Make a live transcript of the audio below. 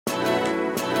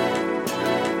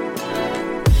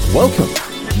Welcome,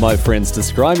 my friends, to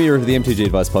Scry Mirror of the MTG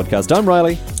Advice Podcast. I'm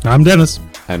Riley. I'm Dennis.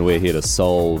 And we're here to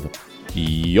solve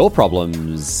your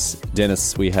problems.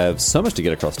 Dennis, we have so much to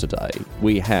get across today.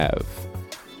 We have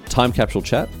time capsule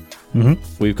chat. Mm-hmm.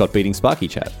 We've got beating Sparky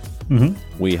chat. Mm-hmm.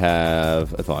 We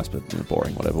have advice, but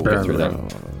boring, whatever. We'll get through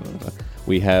that.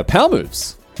 We have power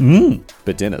moves. Mm.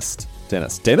 But Dentist.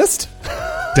 Dentist?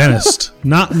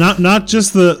 Not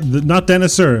just the not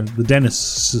dentist, the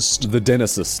dentist. The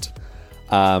dentist.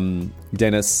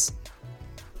 Dennis,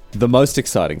 the most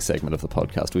exciting segment of the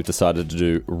podcast we've decided to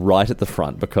do right at the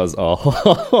front because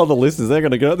the listeners, they're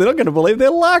not going to believe their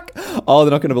luck. Oh,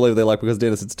 they're not going to believe their luck because,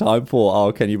 Dennis, it's time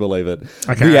for, can you believe it?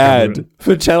 The ad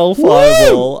for Channel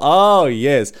Fireball. Oh,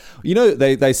 yes. You know,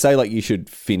 they say like you should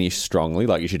finish strongly,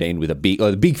 like you should end with a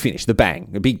big finish, the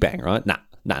big bang, right? Nah.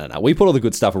 No. We put all the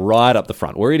good stuff right up the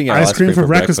front. We're eating our ice cream for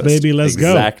breakfast, baby. Let's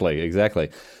go.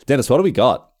 Exactly. Dennis, what do we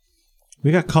got?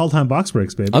 We got call time box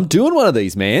breaks, baby. I'm doing one of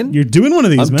these, man. You're doing one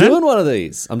of these, man? I'm doing one of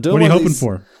these. What are you hoping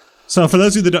for? So for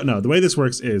those of you that don't know, the way this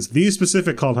works is these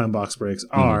specific call time box breaks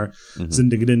are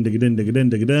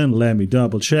zin-dig-a-din, let me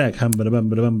double check. You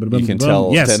can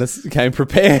tell Dennis came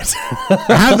prepared.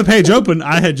 I have the page open.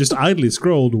 I had just idly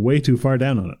scrolled way too far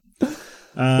down on it.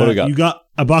 What do we got? You got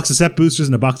a box of set boosters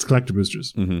and a box of collector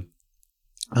boosters. Mm-hmm.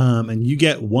 And you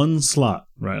get one slot,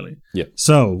 Riley. Yeah.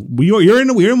 So you're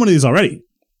in one of these already.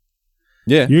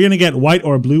 Yeah. You're going to get white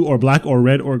or blue or black or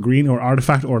red or green or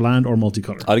artifact or land or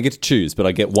multicolor. I don't get to choose, but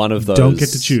I get one of those. Don't get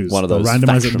to choose. One of those. They'll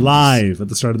randomize it live at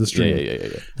the start of the stream. Yeah.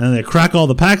 And then they crack all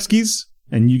the pack skis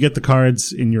and you get the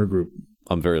cards in your group.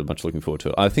 I'm very much looking forward to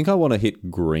it. I think I want to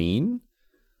hit green.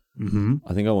 Mm-hmm.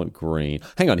 I think I want green.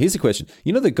 Hang on, here's a question.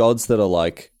 You know the gods that are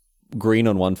like green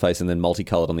on one face and then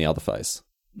multicolored on the other face?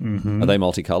 Mm-hmm. Are they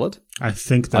multicolored? I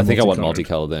think I want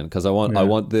multicolored then because I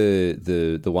want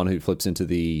the one who flips into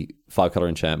the 5-color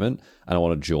enchantment and I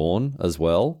want a Jawn as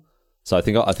well. So I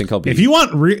think I'll be. If you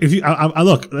want,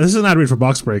 look, this is an ad read for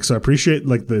box break, so I appreciate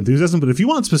like the enthusiasm. But if you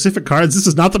want specific cards, this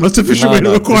is not the most efficient way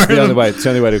to acquire them. It's the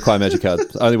only way to acquire Magic cards.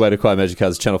 The only way to acquire Magic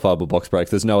cards is Channel Fireball box break.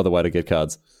 There's no other way to get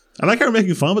cards. I like how we're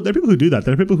making fun, but there are people who do that.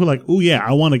 There are people who are like, oh yeah,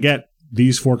 I want to get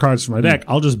these 4 cards for my deck.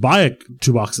 I'll just buy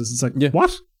 2 boxes. It's like,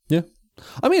 what? Yeah.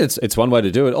 I mean, it's one way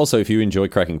to do it. Also, if you enjoy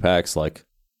cracking packs, like,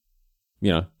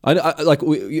 you know, I like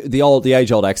the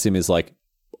age-old axiom is like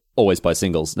always buy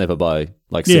singles, never buy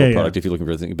like sealed product if you're looking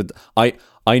for anything. But I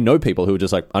know people who are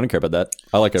just like, I don't care about that.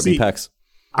 I like opening packs.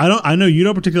 I know you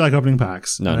don't particularly like opening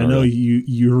packs. No, I know really.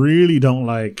 you really don't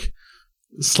like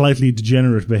slightly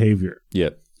degenerate behavior. Yeah.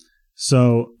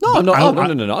 So no, I'm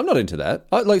not into that. I'm not into that.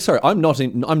 I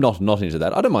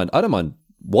don't mind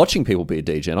watching people be a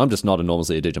degen. I'm just not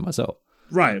enormously a degen myself.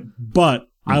 Right, but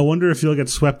I wonder if you'll get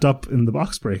swept up in the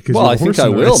box break. Well, I think I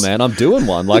will, man. I'm doing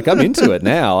one. Like I'm into it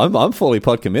now. I'm fully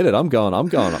pod committed. I'm going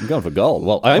for gold.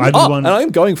 Well, I'm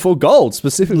going for gold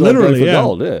specifically. Literally,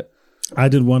 gold. Yeah. I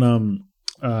did one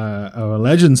a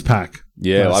Legends pack.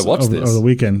 Yeah, I watched this over the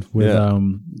weekend with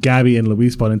Gabby and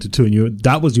Luis bought into 2, and you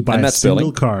buy a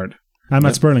single card. And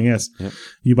Matt Sperling, yes. Yep.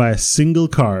 You buy a single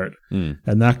card, and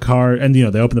that card, and they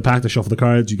open the pack, they shuffle the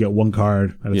cards, you get 1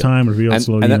 card at a time, reveal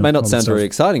slowly. And that may not sound very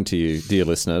exciting to you, dear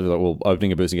listener, like, well,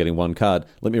 opening a boost and getting 1 card.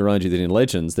 Let me remind you that in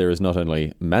Legends, there is not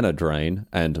only Mana Drain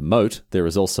and Moat, there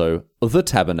is also the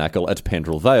Tabernacle at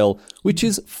Pendrell Vale, which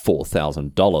is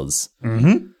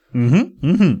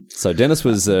 $4,000. So Dennis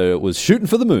was shooting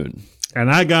for the moon. And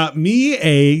I got me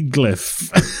a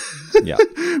glyph. Yeah.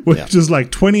 Which is like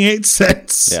 28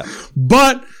 cents. Yeah.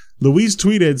 But Luis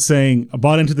tweeted saying, I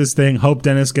bought into this thing, hope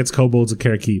Dennis gets Kobolds of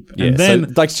Carekeep. Yeah, and then,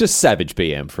 so, like, just savage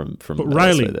BM from But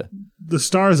Riley, the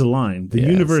stars align. The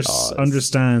universe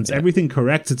understands. Yeah. Everything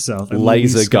corrects itself.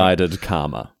 Laser-guided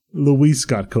karma. Luis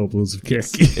got Kobolds of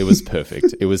Carekeep. It was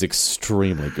perfect. It was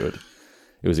extremely good.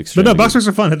 But no, box breaks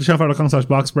are fun. Head to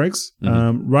shellfire.com/box breaks.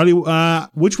 Riley,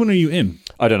 which one are you in?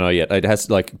 I don't know yet. It has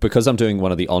because I'm doing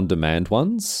one of the on-demand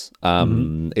ones.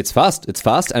 It's fast. It's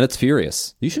fast and it's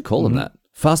furious. You should call them that.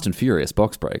 Fast and Furious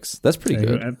box breaks. That's pretty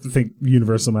good. I think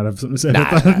Universal might have something to say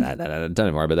about that. No. Don't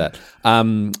even worry about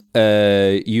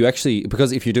that. You actually,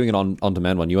 because if you're doing an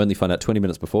on-demand one, you only find out 20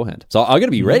 minutes beforehand. So I'm going to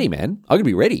be ready, man. I'm going to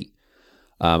be ready.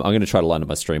 I'm going to try to line up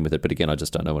my stream with it, but again, I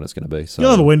just don't know when it's going to be. So. You'll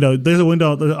have a window. There's a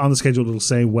window on the schedule that'll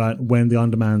say when the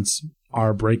on-demands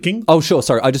are breaking. Oh, sure.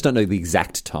 Sorry, I just don't know the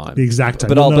exact time.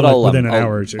 But I'll within an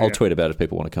hour or two. I'll tweet about it if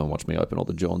people want to come and watch me open all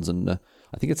the Jawns and I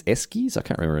think it's Eskies. I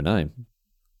can't remember her name.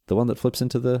 The one that flips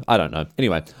into the... I don't know.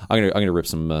 Anyway, I'm gonna rip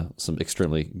some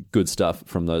extremely good stuff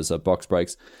from those box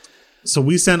breaks. So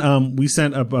we sent a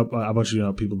bunch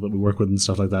of people that we work with and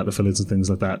stuff like that, affiliates and things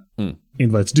like that,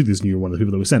 invites to do this, and you're one of the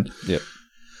people that we sent. Yep.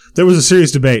 There was a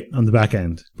serious debate on the back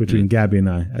end between Gabby and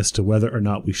I as to whether or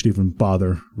not we should even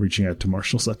bother reaching out to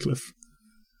Marshall Sutcliffe.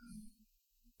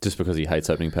 Just because he hates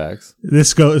opening packs?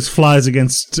 This flies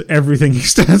against everything he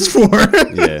stands for.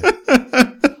 Yeah.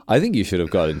 I think you should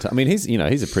have got into. I mean, he's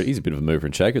a bit of a mover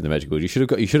and shaker in the Magic world. You should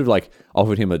have like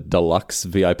offered him a deluxe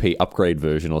VIP upgrade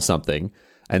version or something,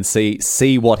 and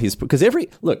see what his, because every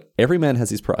man has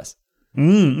his price.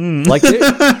 Like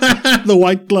the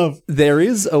white glove. There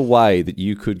is a way that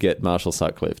you could get Marshall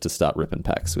Sutcliffe to start ripping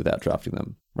packs without drafting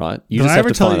them, right? You just have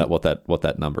to find out what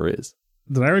that number is.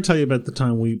 Did I ever tell you about the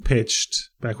time we pitched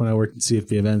back when I worked in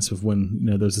CFP events of when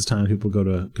there's this time people go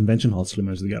to convention halls for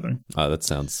limited together? Oh, that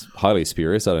sounds highly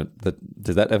spurious. Did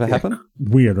that ever happen?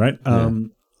 Weird, right? Yeah.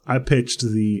 I pitched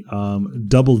the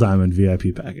double diamond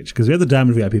VIP package because we had the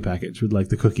diamond VIP package with like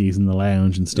the cookies and the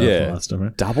lounge and stuff, all that stuff,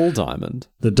 right? Double diamond.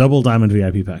 The double diamond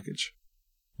VIP package.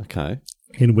 Okay.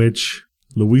 In which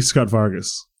Luis Scott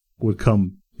Vargas would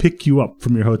come pick you up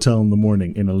from your hotel in the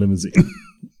morning in a limousine.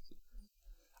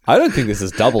 I don't think this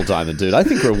is double diamond, dude. I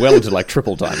think we're well into like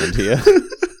triple diamond here.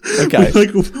 Okay.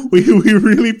 We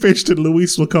really pitched it.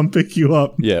 Luis will come pick you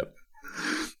up. Yeah.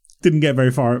 Didn't get very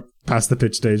far past the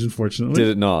pitch stage, unfortunately. Did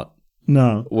it not?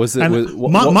 No. Was it?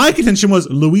 My contention was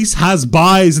Luis has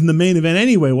buys in the main event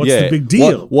anyway. What's the big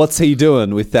deal? What's he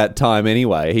doing with that time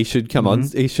anyway? He should come on.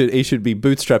 He should be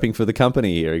bootstrapping for the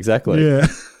company here. Exactly. Yeah.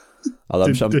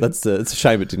 It's a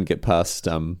shame it didn't get past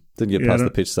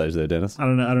the pitch stage there, Dennis. I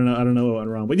don't know what went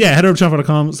wrong. But yeah, head over to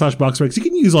channelfire.com/boxbreaks. You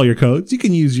can use all your codes. You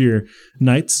can use your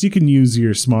Knights. You can use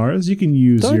your Smars. You can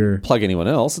use Don't plug anyone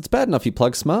else. It's bad enough you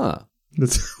plug Smar.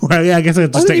 Well, yeah, I guess I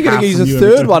just take half. You're going to use a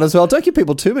third one as well. Don't give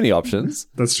people too many options.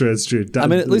 That's true. It's true. I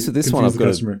mean, at least with this one, I've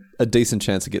got a decent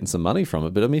chance of getting some money from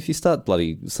it. But I mean, if you start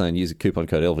bloody saying use a coupon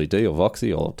code LVD or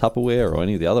Voxy or Tupperware or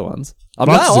any of the other ones,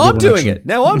 I'm doing it.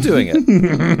 Now I'm doing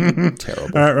it.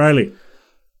 Terrible. All right, Riley,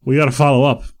 we got to follow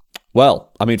up.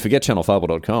 Well, I mean, forget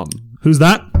channelfireball.com. Who's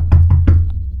that?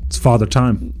 It's Father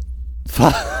Time.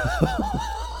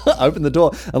 Open the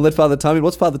door and let Father Time in.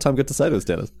 What's Father Time got to say to us,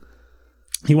 Dennis?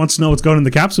 He wants to know what's going in the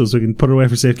capsule so we can put it away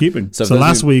for safekeeping. So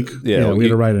last week, we had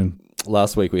a write-in.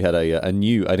 Last week we had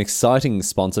an exciting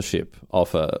sponsorship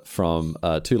offer from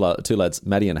two lads,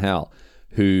 Maddie and Hal,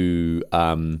 who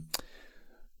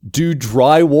do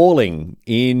drywalling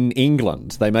in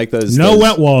England. They make those... No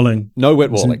wet walling. No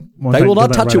wet walling. They will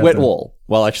not touch a wet wall.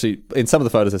 Well, actually, in some of the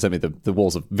photos they sent me, the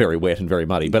walls are very wet and very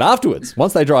muddy. But afterwards,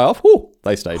 once they dry off,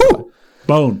 they stay dry.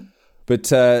 Bone. But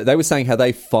they were saying how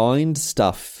they find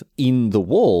stuff in the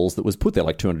walls that was put there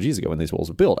like 200 years ago when these walls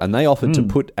were built. And they offered to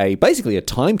put basically a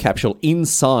time capsule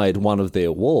inside one of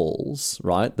their walls,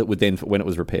 right? That would then, when it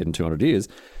was repaired in 200 years,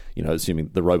 assuming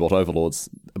the robot overlords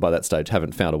by that stage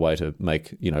haven't found a way to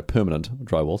make, permanent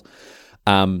drywalls,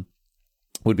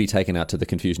 would be taken out to the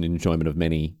confusion and enjoyment of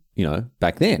many,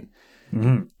 back then.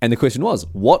 Mm-hmm. And the question was,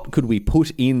 what could we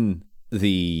put in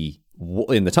the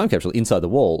time capsule inside the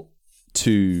wall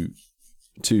to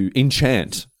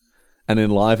enchant and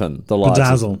enliven the lives,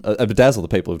 bedazzle the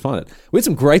people who find it. We had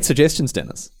some great suggestions,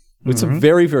 Dennis. We had some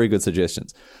very, very good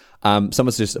suggestions. Someone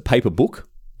suggested a paper book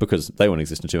because they won't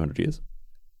exist in 200 years.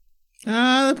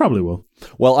 They probably will.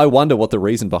 Well, I wonder what the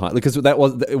reason behind, because it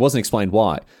wasn't explained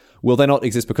why. Will they not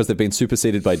exist because they've been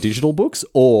superseded by digital books,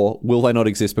 or will they not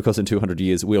exist because in 200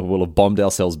 years we will have bombed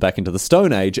ourselves back into the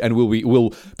Stone Age and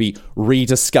we'll be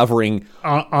rediscovering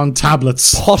on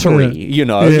tablets pottery?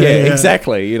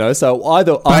 Exactly. So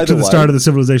either to the start of the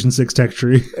Civilization 6 tech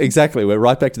tree. Exactly, we're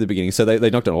right back to the beginning. So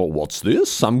they knocked on. Oh, what's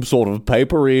this? Some sort of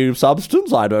papery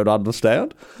substance? I don't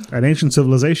understand. An ancient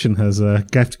civilization has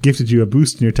gifted you a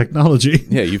boost in your technology.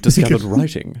 Yeah, you've discovered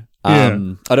writing. I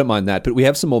don't mind that, but we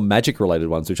have some more magic-related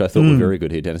ones, which I thought were very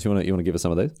good here, Dennis. You want to give us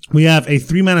some of those? We have a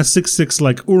 3-mana 6/6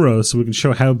 like Uro, so we can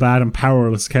show how bad and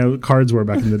powerless cards were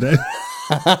back in the day.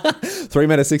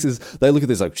 3-mana 6s. They look at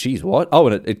this like, geez, what? Oh,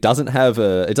 and it doesn't have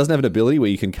an ability where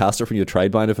you can cast it from your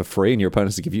trade binder for free, and your opponent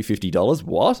has to give you $50.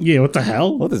 What? Yeah, what the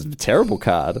hell? What is a terrible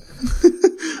card?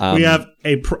 We have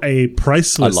a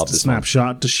price list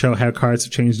snapshot to show how cards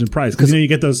have changed in price. Because you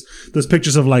get those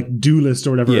pictures of like Duelist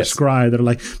or whatever, or Scry, that are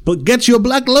like, but get your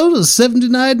Black Lotus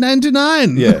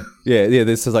 $79.99. Yeah.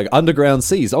 This is like Underground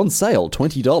Seas on sale,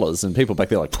 $20, and people back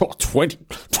there like,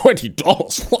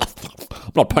 $20.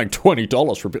 I'm not paying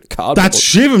 $20 for a bit of card. That's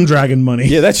Shivan Dragon money.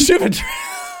 Yeah, that's Shivan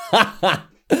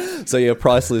Dragon. So yeah,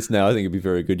 price list now I think it'd be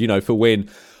very good. For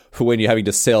when you're having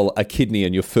to sell a kidney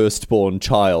and your firstborn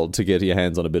child to get your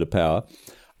hands on a bit of power.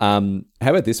 How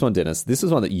about this one, Dennis? This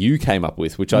is one that you came up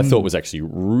with, which I thought was actually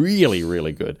really,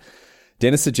 really good.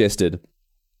 Dennis suggested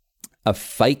a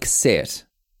fake set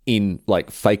in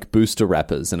like fake booster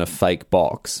wrappers and a fake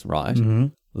box, right? Mm-hmm.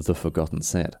 the forgotten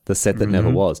set, the set that never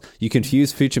was. You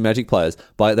confuse future Magic players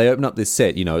by they open up this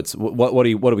set. You know, it's what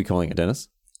are we calling it, Dennis?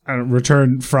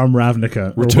 Return from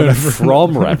Ravnica. Return from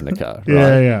Ravnica.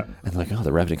 Right? Yeah. And like,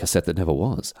 the Ravnica set that never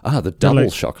was. The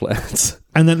double shock lance.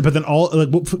 But then all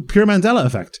like pure Mandela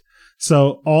effect.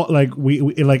 So all like we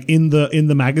like in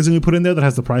the magazine we put in there that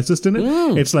has the price list in it.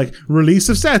 It's like release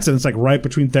of sets, and it's like right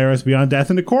between Theros Beyond Death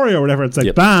and Ikoria or whatever. It's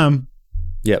like bam.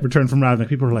 Yep. Return from Ravnica.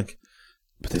 People are like,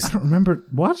 but I don't remember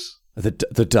what.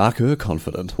 The Darker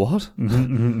Confident, what?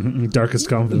 Darkest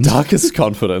Confident. Darkest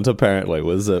Confident, apparently,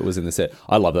 was in the set.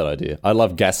 I love that idea. I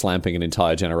love gas lamping an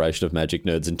entire generation of Magic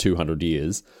nerds in 200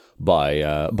 years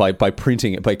by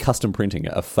custom printing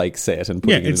a fake set and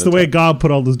putting it in it's the way God put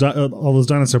all those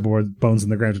dinosaur bones in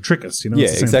the ground to trick us. You know,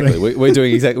 exactly.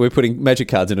 We're putting Magic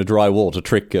cards in a dry wall to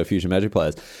trick future Magic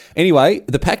players. Anyway,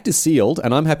 the pact is sealed,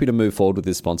 and I'm happy to move forward with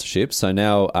this sponsorship. So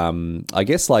now, I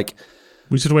guess like.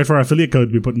 We should wait for our affiliate code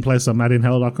to be put in place on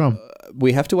MaddieandHal.com.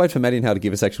 We have to wait for Maddie and Hal to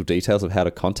give us actual details of how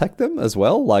to contact them as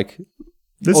well. Like,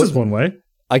 this is one way.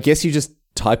 I guess you just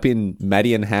type in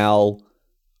Maddie and Hal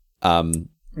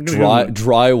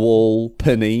drywall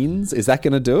panines. Is that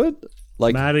going to do it?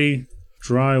 Like Maddie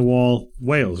drywall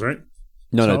Wales, right?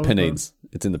 No, panines.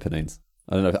 It's in the panines.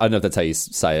 I don't know if that's how you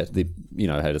say it. You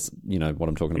know what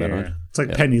I'm talking about, right? It's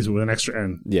like pennies with an extra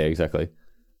N. Yeah, exactly. Have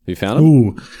you found them?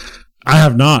 Ooh. I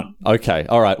have not. Okay,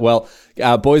 all right. Well,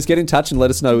 boys, get in touch and let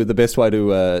us know the best way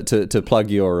to plug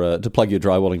your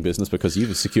drywalling business, because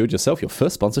you've secured yourself your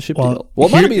first sponsorship deal. Well,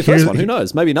 it might be your first one. Who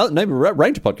knows? Maybe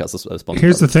Ranger Podcast is sponsored.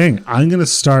 Here's the thing: I'm going to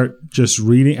start just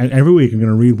reading, and every week I'm going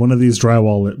to read one of these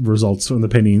drywall results from the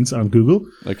Pennines on Google.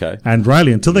 Okay. And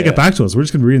Riley, until they get back to us, we're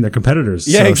just going to be reading their competitors.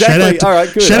 Yeah, so exactly. All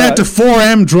right, good. Shout out to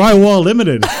 4M Drywall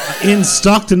Limited in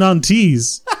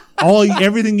Stockton-on-Tees.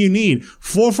 Everything you need.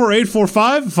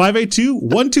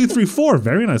 44845-582-1234.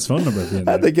 Very nice phone number at the end.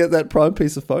 How'd they get that prime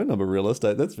piece of phone number, real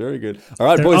estate? That's very good. All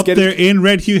right, boys. Up there in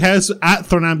Red Hugh House at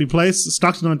Thornamby Place,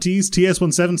 Stockton-on-Tees,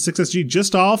 TS176SG,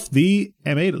 just off the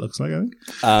M8, it looks like, I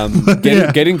think.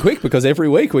 Get in quick, because every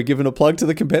week we're giving a plug to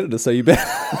the competitor, so you better...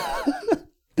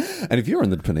 And if you're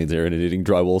in the Pennines area and needing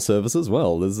drywall services,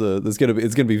 well, it's going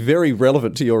to be very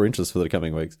relevant to your interests for the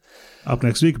coming weeks. Up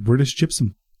next week, British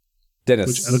Gypsum. Dennis.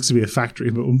 Which looks to be a factory,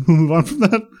 but we'll move on from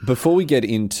that. Before we get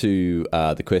into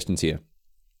the questions here,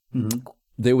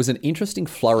 there was an interesting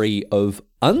flurry of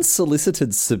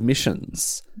unsolicited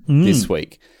submissions this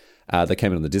week. They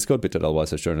came in on the Discord,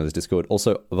 bit.ly/join on the Discord,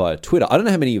 also via Twitter. I don't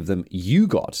know how many of them you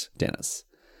got, Dennis.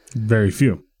 Very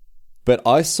few. But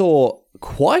I saw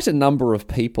quite a number of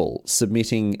people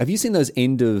submitting. Have you seen those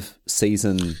end of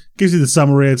season? Gives you the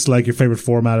summary. It's like your favorite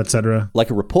format, etc.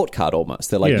 Like a report card almost.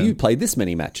 They're like, you played this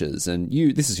many matches, and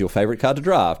this is your favorite card to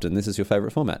draft, and this is your favorite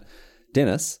format.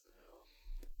 Dennis,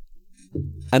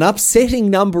 an upsetting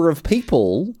number of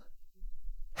people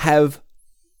have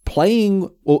playing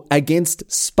against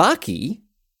Sparky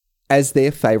as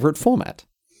their favorite format.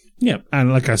 Yeah,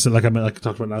 and like I said, like I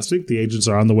talked about last week, the agents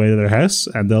are on the way to their house,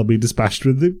 and they'll be dispatched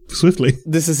with it swiftly.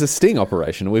 This is a sting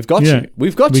operation. We've got you.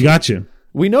 We got you.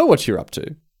 We know what you're up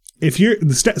to. If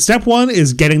step one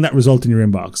is getting that result in your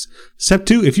inbox. Step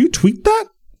two, if you tweet that,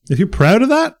 if you're proud of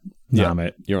that, nah,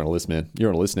 mate, you're on a list, man. You're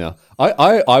on a list now.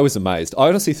 I was amazed. I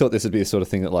honestly thought this would be the sort of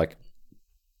thing that like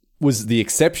was the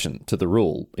exception to the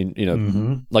rule.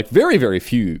 Like very, very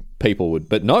few people would,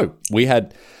 but no, we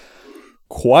had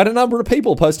quite a number of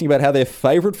people posting about how their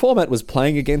favorite format was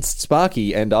playing against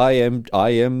Sparky, and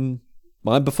I'm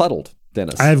befuddled,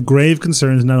 Dennis. I have grave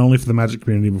concerns not only for the Magic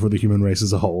community but for the human race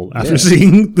as a whole after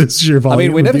seeing this sheer volume. I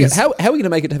mean, we're never how are we going to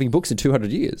make it to having books in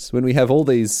 200 years when we have all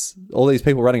these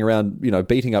people running around,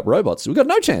 beating up robots? We've got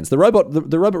no chance. The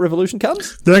robot revolution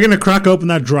comes. They're going to crack open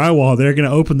that drywall. They're going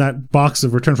to open that box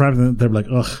of Return from Ravnica. They're like,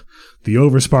 ugh, the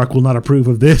Overspark will not approve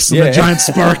of this. And the giant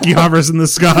Sparky hovers in the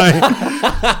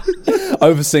sky.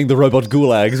 Overseeing the robot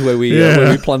gulags where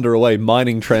we plunder away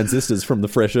mining transistors from the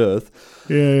fresh earth.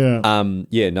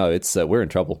 It's we're in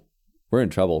trouble. We're in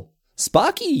trouble.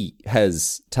 Sparky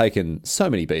has taken so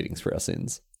many beatings for our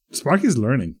sins. Sparky's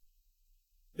learning.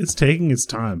 It's taking its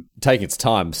time.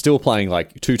 Still playing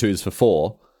like 2/2s for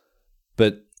 4,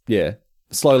 but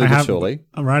slowly but surely.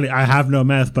 Riley, I have no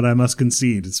mouth, but I must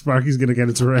concede. Sparky's going to get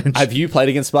its revenge. Have you played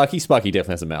against Sparky? Sparky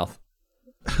definitely has a mouth.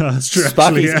 That's true.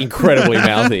 Sparky's incredibly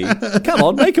mouthy. Come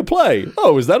on, make a play.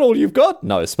 Oh, is that all you've got?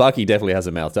 No, Sparky definitely has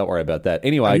a mouth. Don't worry about that.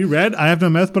 Anyway, have you read I Have No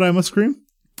Mouth, But I Must Scream?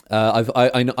 Do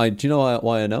you know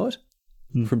why I know it?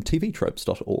 From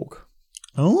tvtropes.org.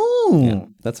 Oh,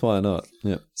 that's why I know it.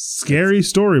 Yeah, scary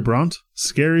story, Bront.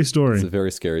 Scary story. It's a very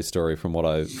scary story from what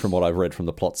I've read from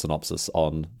the plot synopsis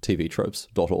on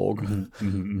tvtropes.org.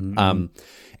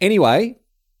 Anyway,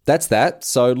 that's that.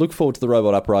 So look forward to the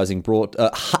Robot Uprising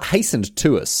hastened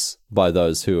to us by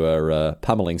those who are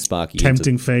pummeling Sparky.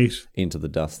 Tempting fate. Into the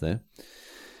dust there.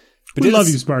 But we love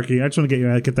you, Sparky. I just want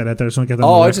to get that out there. I just want to get that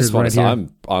on the record here.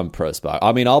 I'm pro Sparky.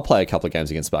 I mean, I'll play a couple of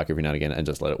games against Sparky every now and again and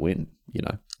just let it win, you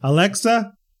know.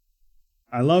 Alexa,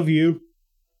 I love you.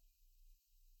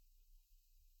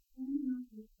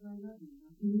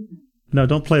 No,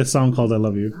 don't play a song called I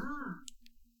Love You.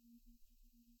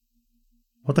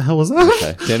 What the hell was that?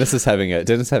 Okay. Dennis is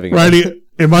having Riley,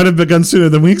 it might have begun sooner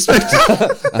than we expected.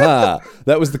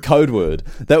 That was the code word.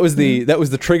 That was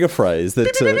the trigger phrase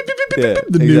that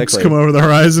the nukes come over the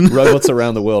horizon. Robots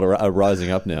around the world are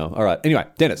rising up now. All right. Anyway,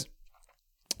 Dennis,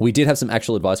 we did have some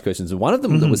actual advice questions, and one of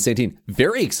them that was sent in,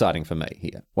 very exciting for me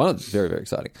here. One of them, very, very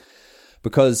exciting.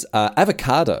 Because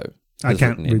Avocado. I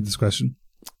can't read this question.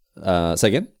 Say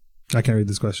again? I can't read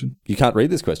this question. You can't read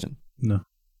this question? No.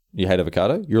 You hate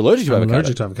avocado? You're allergic to avocado? I'm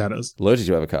allergic to avocados. Allergic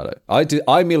to avocado.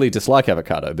 I merely dislike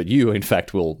avocado, but you, in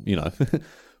fact, will,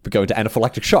 go into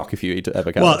anaphylactic shock if you eat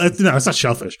avocado. Well, it's not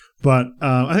shellfish. But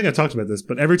I think I talked about this.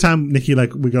 But every time Nikki,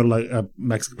 we go to a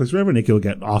Mexican place or whatever, Nikki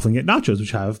will often get nachos,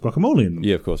 which have guacamole in them.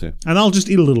 Yeah, of course, yeah. And I'll just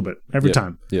eat a little bit every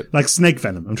time. Yep. Like snake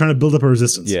venom. I'm trying to build up a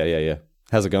resistance. Yeah.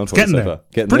 How's it going for you so far?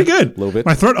 Getting pretty good. A little bit.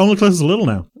 My throat only closes a little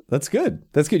now. That's good.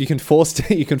 You can force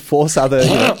other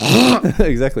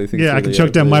exactly. Yeah, I can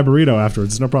choke down my burrito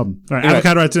afterwards. No problem. All right, anyway,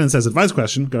 Avocado writes in and says, advice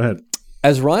question. Go ahead.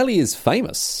 As Riley is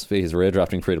famous for his rare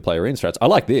drafting free-to-play arena strats, I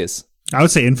like this. I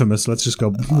would say infamous. Let's just go.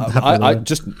 Look,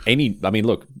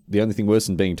 the only thing worse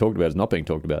than being talked about is not being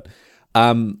talked about.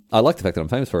 I like the fact that I'm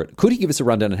famous for it. Could he give us a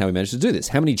rundown on how he managed to do this?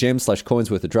 How many gems/coins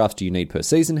worth of drafts do you need per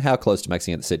season? How close to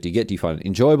maxing out the set do you get? Do you find it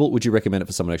enjoyable? Would you recommend it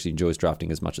for someone who actually enjoys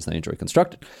drafting as much as they enjoy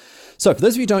constructed? So, for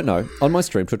those of you who don't know, on my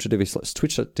stream,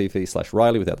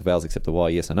 twitch.tv/Riley without the vowels except the Y,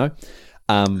 yes or no.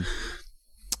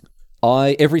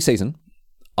 Every season,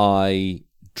 I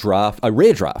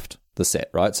rare draft the set,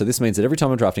 right? So this means that every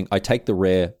time I'm drafting, I take the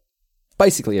rare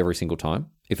basically every single time.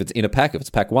 If it's in a pack, if it's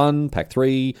pack 1, pack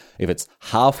 3, if it's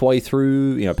halfway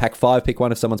through, pack 5, pick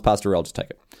 1. If someone's passed a I'll just take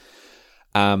it.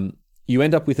 You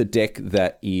end up with a deck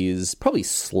that is probably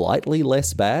slightly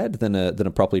less bad than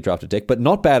a properly drafted deck, but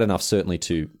not bad enough certainly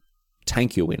to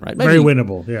tank your win rate. Very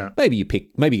winnable, yeah. Maybe you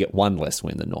get one less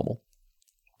win than normal.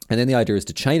 And then the idea is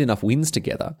to chain enough wins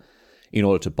together in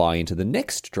order to buy into the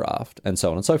next draft, and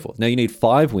so on and so forth. Now, you need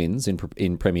 5 wins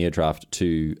in Premier Draft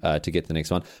to get to the next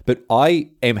one, but I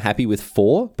am happy with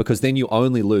 4 because then you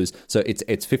only lose. So it's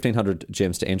 1,500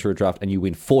 gems to enter a draft, and you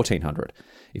win 1,400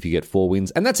 if you get 4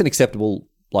 wins, and that's an acceptable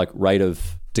rate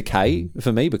of decay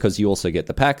for me because you also get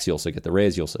the packs, you also get the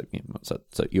rares, so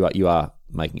you are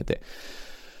making it there.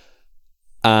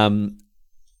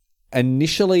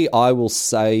 Initially, I will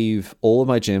save all of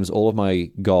my gems, all of my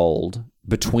gold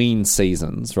between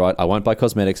seasons, right? I won't buy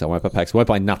cosmetics, I won't buy packs, I won't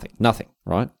buy nothing,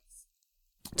 right?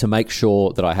 To make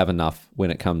sure that I have enough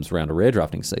when it comes around a rare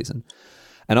drafting season.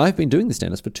 And I've been doing this,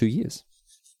 Dennis, for 2 years.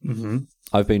 Mm-hmm.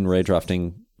 I've been rare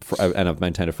drafting, and I've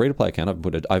maintained a free-to-play account. I've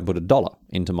put $1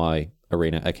 into my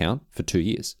arena account for 2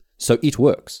 years. So it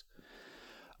works.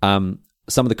 Some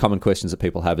of the common questions that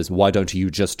people have is, why don't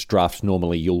you just draft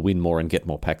normally? You'll win more and get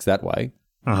more packs that way.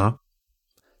 Uh-huh.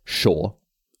 Sure.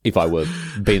 If I were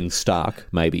Ben Stark,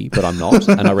 maybe, but I'm not,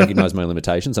 and I recognize my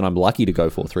limitations, and I'm lucky to go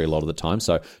 4-3 a lot of the time.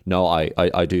 So no,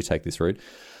 I do take this route.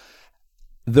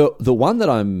 The one that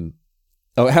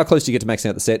how close do you get to maxing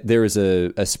out the set? There is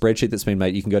a spreadsheet that's been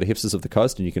made. You can go to Hipsters of the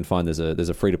Coast, and you can find there's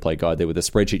a free to play guide there with a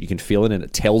spreadsheet you can fill in, and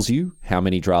it tells you how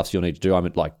many drafts you'll need to do.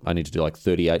 I need to do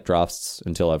 38 drafts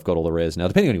until I've got all the rares. Now,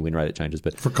 depending on your win rate, it changes.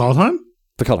 But for Kaldheim?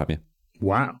 For Kaldheim, yeah.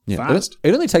 Wow, yeah. Fast.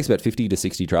 It only takes about 50 to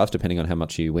 60 drafts, depending on how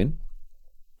much you win.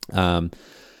 And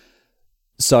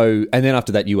then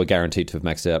after that, you are guaranteed to have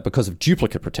maxed out because of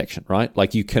duplicate protection, right?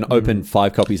 You can open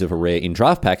 5 copies of a rare in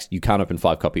draft packs. You can't open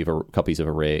 5 copies of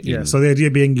a rare. Yeah. So the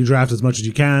idea being you draft as much as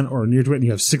you can, or near to it, and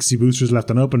you have 60 boosters left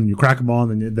unopened, and you crack them all,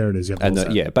 and then there it is. You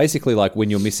have basically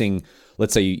when you're missing,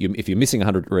 let's say if you're missing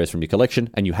 100 rares from your collection,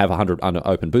 and you have 100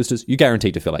 unopened boosters, you're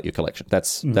guaranteed to fill out your collection.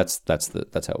 That's how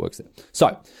it works there.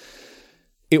 So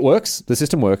it works. The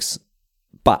system works,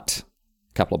 but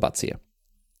a couple of buts here.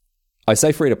 I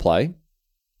say free to play.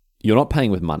 You're not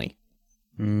paying with money.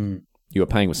 You are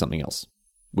paying with something else,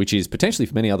 which is potentially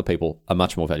for many other people a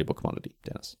much more valuable commodity,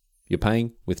 Dennis. You're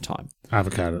paying with time.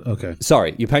 Avocado, okay.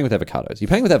 Sorry, you're paying with avocados. You're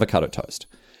paying with avocado toast.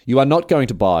 You are not going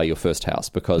to buy your first house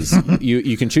because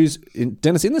you can choose,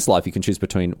 Dennis, in this life, you can choose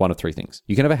between one of 3 things.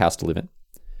 You can have a house to live in.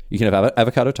 You can have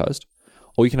avocado toast,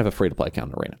 or you can have a free-to-play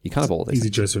account in Arena. You can't have all of these. Easy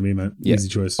choice for me, man. Yeah, easy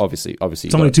choice. Obviously.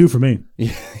 It's only 2 for me.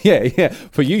 Yeah.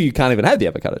 For you can't even have the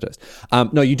avocado toast.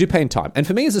 No, you do pay in time. And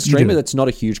for me as a streamer, that's not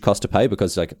a huge cost to pay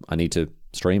because like I need to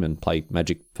stream and play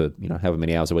Magic for however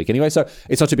many hours a week anyway. So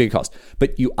it's not too big a cost.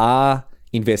 But you are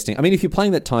investing. I mean, if you're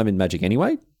playing that time in Magic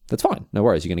anyway, that's fine. No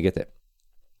worries. You're going to get there.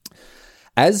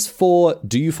 As for,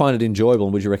 do you find it enjoyable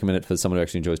and would you recommend it for someone who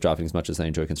actually enjoys drafting as much as they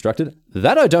enjoy Constructed?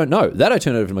 That I don't know. That I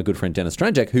turn over to my good friend Dennis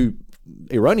Stranjak, who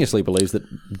erroneously believes that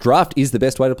draft is the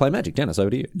best way to play Magic. Dennis,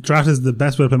 over to you. Draft is the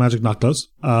best way to play Magic, not close.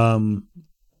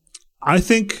 I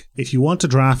think if you want to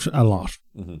draft a lot,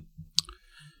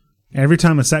 every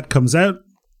time a set comes out,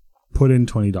 put in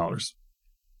 $20.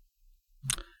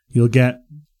 You'll get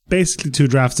basically 2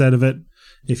 drafts out of it.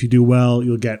 If you do well,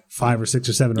 you'll get 5 or 6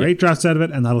 or 7 or 8 drafts out of it,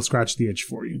 and that'll scratch the itch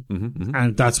for you.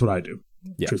 And that's what I do,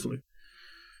 truthfully.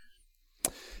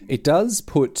 It does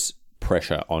put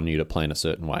pressure on you to play in a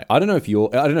certain way. I don't know if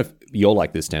you're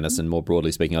like this, Dennis, and more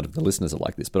broadly speaking, out of the listeners are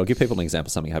like this, but I'll give people an example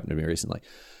of something that happened to me recently.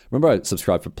 Remember I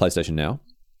subscribed for PlayStation Now?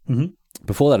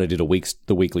 Before that, I did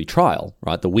the weekly trial,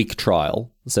 right? The week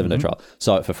trial, the 7-day trial,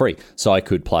 so for free, so I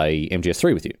could play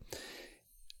MGS3 with you.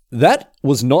 That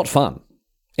was not fun.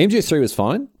 MGS3 was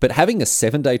fine, but having a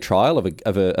 7-day trial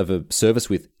of a service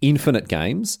with infinite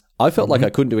games, I felt like I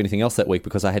couldn't do anything else that week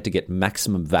because I had to get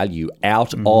maximum value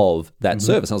out of that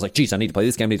service. And I was like, geez, I need to play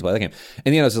this game, I need to play that game.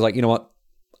 And then I was just like, you know what?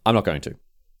 I'm not going to.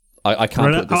 I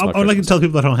can't put this. I would like to tell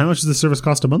people at home, how much does the service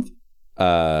cost a month?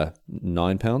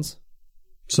 £9.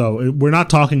 So we're not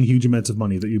talking huge amounts of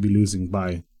money that you'd be losing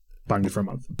by buying it for a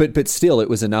month. But still, it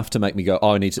was enough to make me go,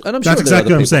 oh, I need to. And I'm That's sure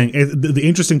exactly what I'm saying. The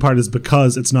interesting part is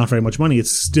because it's not very much money,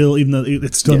 it's still, even though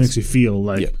it still makes you feel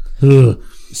like, ugh.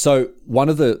 So one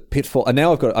of the pitfalls, and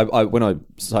now I've got, when I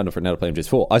signed up for now to play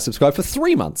MGS4, I subscribed for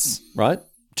 3 months, right?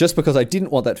 Just because I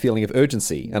didn't want that feeling of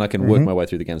urgency, and I can work my way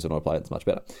through the games when I play it. It's much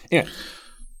better. Anyway,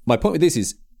 my point with this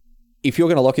is, if you're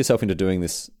going to lock yourself into doing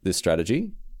this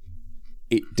strategy,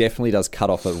 it definitely does cut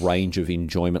off a range of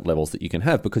enjoyment levels that you can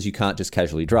have because you can't just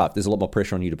casually draft. There's a lot more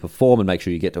pressure on you to perform and make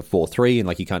sure you get to 4-3, and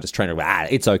like you can't just train it.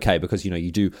 It's okay because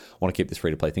you do want to keep this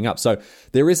free to play thing up. So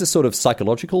there is a sort of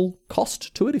psychological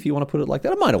cost to it, if you want to put it like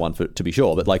that. A minor one to be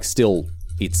sure, but like still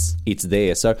it's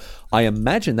there. So I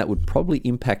imagine that would probably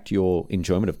impact your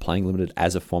enjoyment of playing Limited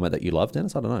as a format that you love,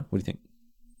 Dennis. I don't know. What do you think?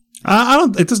 I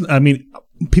don't. It doesn't. I mean,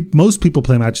 most people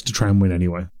play Magic to try and win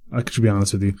anyway. I should be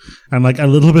honest with you. And like a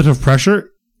little bit of pressure,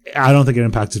 I don't think it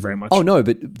impacts it very much. Oh, no,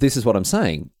 but this is what I'm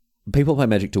saying. People play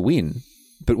Magic to win,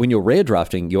 but when you're rare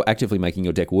drafting, you're actively making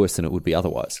your deck worse than it would be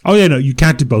otherwise. Oh, yeah, no, you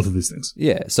can't do both of these things.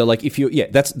 Yeah, so like if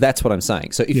that's what I'm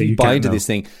saying. So if you buy into this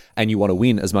thing and you want to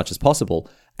win as much as possible,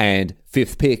 and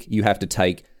 5th pick, you have to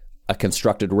take a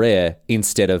constructed rare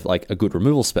instead of like a good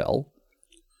removal spell,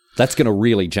 that's going to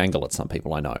really jangle at some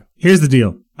people, I know. Here's the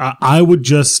deal. I would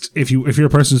just, if you're a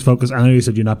person who's focused, I know you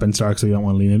said you're not Ben Stark, so you don't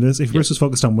want to lean into this. If you're a person who's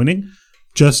focused on winning,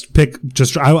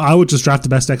 I would just draft the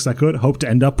best decks I could, hope to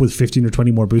end up with 15 or 20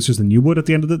 more boosters than you would at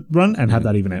the end of the run, and have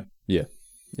that even out. Yeah.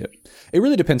 Yeah. It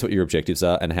really depends what your objectives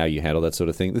are and how you handle that sort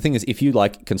of thing. The thing is, if you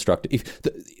like constructed,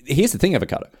 here's the thing,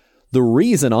 Avocado. The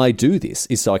reason I do this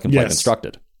is so I can play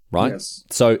constructed. Right? Yes.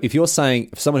 So if you're saying,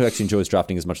 for someone who actually enjoys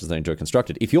drafting as much as they enjoy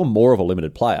constructed, if you're more of a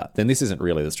limited player, then this isn't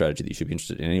really the strategy that you should be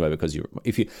interested in anyway, because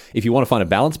if you want to find a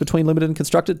balance between limited and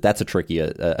constructed, that's a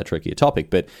trickier topic.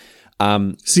 But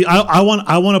see, I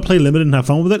want to play limited and have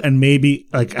fun with it, and maybe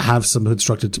like have some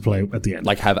constructed to play at the end.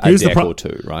 Like have a deck or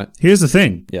two, right? Here's the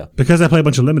thing. Yeah. Because I play a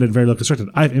bunch of limited and very little constructed,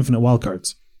 I have infinite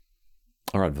wildcards.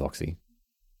 All right, Voxy.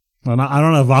 Well, I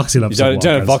don't have Voxy level. You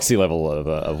don't have Voxy level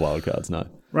of wildcards, no.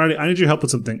 Riley, I need your help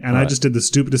with something, and I just did the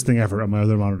stupidest thing ever on my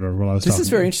other monitor while I was talking. This is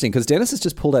very interesting, because Dennis has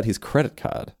just pulled out his credit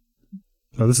card.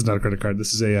 No, this is not a credit card.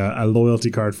 This is a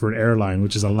loyalty card for an airline,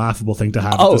 which is a laughable thing to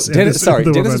have. Oh, Dennis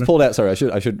has pulled out. Sorry,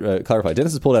 I should clarify.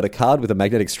 Dennis has pulled out a card with a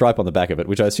magnetic stripe on the back of it,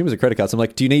 which I assume is a credit card. So I'm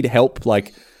like, do you need help,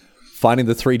 like finding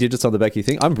the 3 digits on the back of your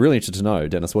thing? I'm really interested to know,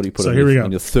 Dennis. What do you put on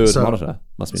your third monitor?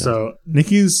 Must be nice. So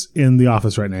Nikki's in the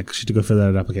office right now because she had to go fill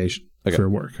out an application for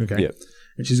work. Okay. Yep.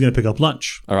 And she's going to pick up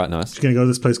lunch. All right, nice. She's going to go to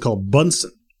this place called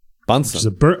Bunsen. Which is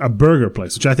a burger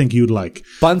place, which I think you'd like.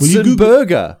 Bunsen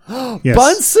Burger. Yes.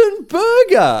 Bunsen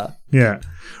Burger. Yeah.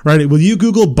 Right. Will you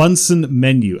Google Bunsen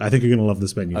menu? I think you're going to love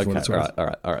this menu. Okay, all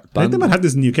right. I think they might have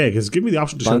this in the UK, because give me the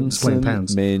option to display in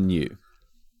pounds. Bunsen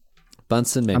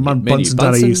menu. I'm on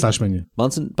bunsen.ie/menu.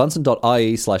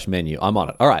 Bunsen.ie/menu. I'm on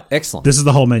it. All right, excellent. This is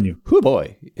the whole menu. Oh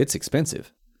boy, it's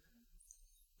expensive.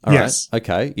 All right.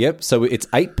 Okay. Yep. So it's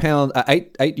 £8,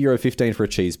 €8.15 for a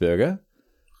cheeseburger.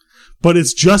 But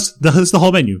it's just this is the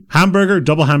whole menu: hamburger,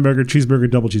 double hamburger, cheeseburger,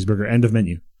 double cheeseburger. End of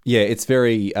menu. Yeah, it's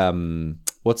very.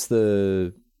 What's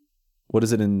What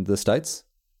is it in the States?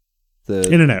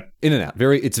 The In-N-Out. In-N-Out.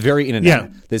 It's very In-N-Out. Yeah.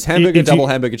 There's hamburger, double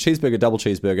hamburger, cheeseburger, double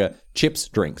cheeseburger, chips,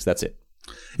 drinks. That's it.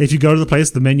 If you go to the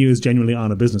place, the menu is genuinely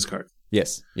on a business card.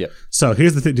 Yes. Yep. So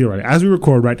here's the deal, right? As we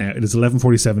record right now, it is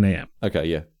 11:47 a.m. Okay,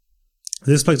 yeah.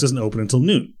 This place doesn't open until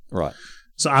noon. Right.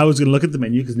 So I was going to look at the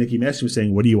menu because Nikki messaged me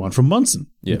saying, what do you want from Munson?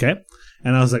 Yeah. Okay.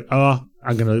 And I was like,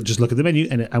 I'm going to just look at the menu.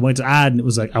 And I went to add, and it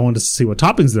was like, I wanted to see what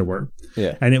toppings there were.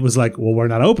 Yeah. And it was like, well, we're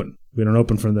not open. We don't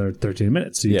open for another 13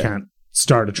 minutes. So you can't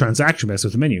start a transaction based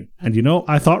with the menu. And you know,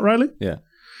 I thought, Riley? Yeah.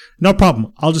 No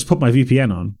problem. I'll just put my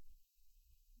VPN on.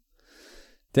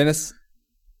 Dennis,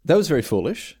 that was very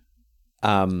foolish.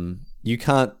 You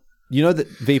can't. You know that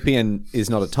VPN is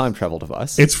not a time travel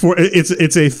device. It's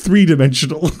a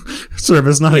 3-dimensional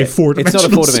service, not a 4-dimensional. It's not a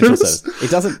 4-dimensional service. It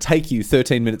doesn't take you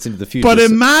 13 minutes into the future. But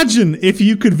imagine if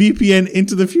you could VPN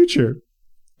into the future.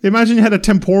 Imagine you had a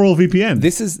temporal VPN.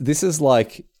 This is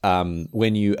like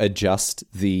when you adjust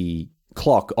the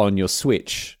clock on your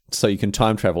Switch so you can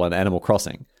time travel in Animal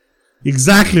Crossing.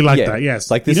 Exactly like that, yes.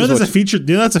 Like this there's a feature.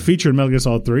 You know that's a feature in Metal Gear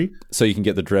Solid 3? So you can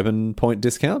get the Drebin point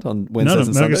discount on Wednesdays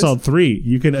and Sundays? Metal Gear Solid 3.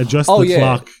 You can adjust the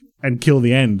clock and kill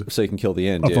the end. So you can kill the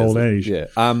end. Of old age. Yeah.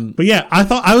 But yeah, I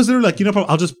thought, I was literally like,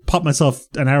 I'll just pop myself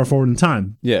an hour forward in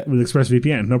time. Yeah. With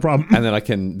ExpressVPN, no problem. And then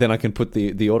I can put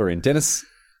the order in. Dennis,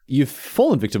 you've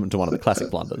fallen victim to one of the classic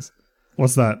blunders.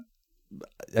 What's that?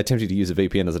 Attempting to use a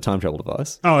VPN as a time travel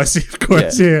device. Oh, I see, of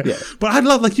course, yeah. But I'd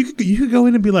love, like, you could go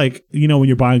in and be like, when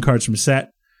you're buying cards from a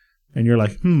set, and you're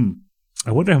like,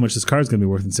 I wonder how much this card's going to be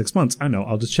worth in 6 months. I know,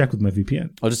 I'll just check with my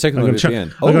VPN. I'll just check with my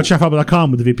VPN. I'll go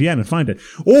chefhopper.com with the VPN and find it.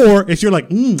 Or if you're like,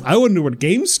 I wonder what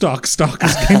GameStop stock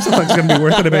is going to be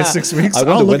worth in about 6 weeks. I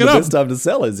wonder I'll look when it the up. best time to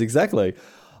sell is, exactly.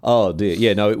 Oh dear,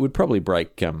 yeah, no, it would probably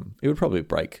break.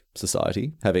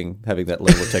 Society having that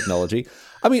level of technology.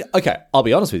 I mean, okay, I'll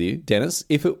be honest with you, Dennis.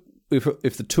 If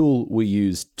the tool we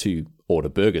used to order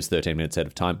burgers 13 minutes ahead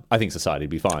of time, I think society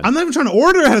would be fine. I'm not even trying to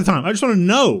order ahead of time. I just want to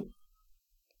know.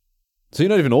 So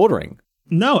you're not even ordering?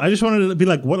 No, I just wanted to be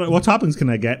like, what toppings can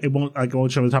I get? It won't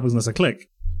show the toppings unless I click.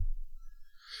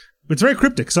 But it's very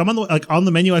cryptic. So I'm on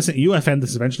the menu I sent you. I found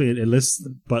this eventually. It lists,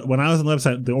 but when I was on the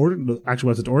website, the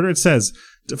actual website to order, it says,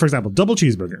 for example, double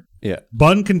cheeseburger. Yeah.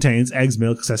 Bun contains eggs,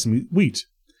 milk, sesame, wheat,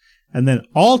 and then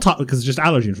all because it's just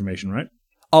allergy information, right?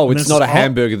 Oh, it's not a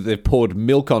hamburger that they've poured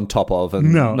milk on top of.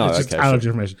 And no, it's just allergy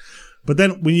information. But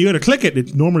then when you go to click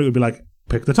it, normally it would be like,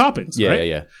 pick the toppings, right?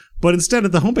 Yeah. But instead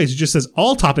at the homepage, it just says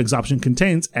all toppings option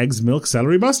contains eggs, milk,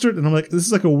 celery, mustard. And I'm like, this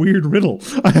is like a weird riddle.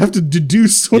 I have to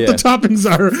deduce what the toppings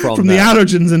are from the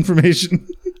allergens information.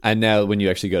 And now when you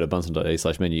actually go to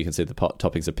bunsen.e/menu, you can see the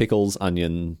toppings are pickles,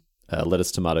 onion,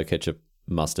 lettuce, tomato, ketchup,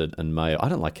 mustard, and mayo. I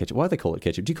don't like ketchup. Why do they call it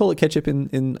ketchup? Do you call it ketchup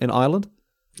in Ireland?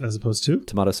 As opposed to?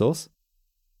 Tomato sauce?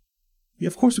 Yeah,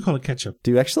 of course we call it ketchup.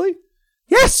 Do you actually?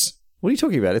 Yes! What are you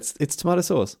talking about? It's tomato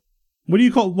sauce. What do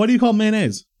you call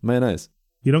mayonnaise? Mayonnaise.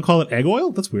 You don't call it egg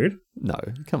oil? That's weird. No,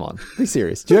 come on. Be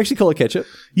serious. Do you actually call it ketchup?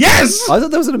 Yes! I thought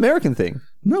that was an American thing.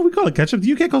 No, we call it ketchup.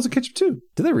 The UK calls it ketchup too.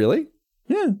 Do they really?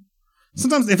 Yeah.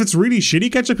 Sometimes if it's really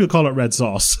shitty ketchup, you'll call it red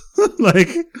sauce.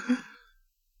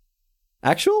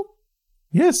 Actual?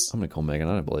 Yes. I'm going to call Megan.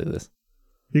 I don't believe this.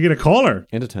 You're going to call her.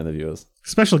 Entertain the viewers.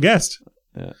 Special guest.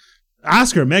 Yeah.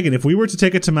 Ask her, Megan, if we were to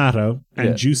take a tomato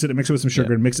and juice it and mix it with some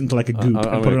sugar and mix it into like a goop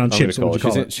and put it on chips, what would you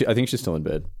call it? I think she's still in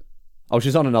bed. Oh,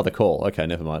 she's on another call. Okay,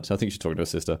 never mind. I think she's talking to her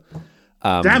sister.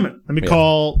 Damn it. Let me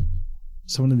call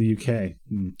someone in the UK.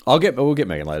 We'll get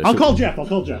Megan later. I'll call Jeff.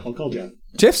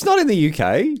 Jeff's not in the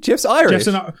UK. Jeff's Irish.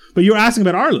 But you were asking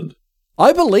about Ireland.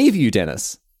 I believe you,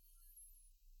 Dennis.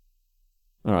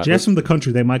 All right. Jeff's from the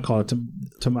country. They might call it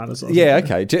tomato sauce. Yeah,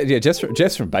 okay.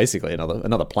 Jeff's from basically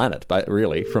another planet, but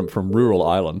really from rural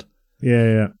Ireland.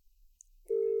 Yeah.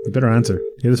 You better answer.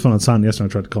 He had his phone on silent yesterday. I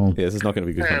tried to call him. Yeah, this is not going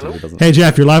to be good content. It doesn't. Hey,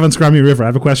 Jeff, you're live on Scrammy River. I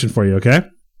have a question for you, okay? Okay.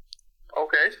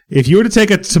 If you were to take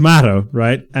a tomato,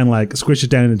 right, and like squish it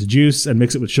down into juice and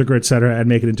mix it with sugar, etc., and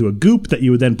make it into a goop that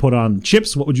you would then put on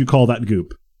chips, what would you call that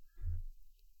goop?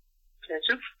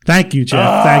 Ketchup. Thank you,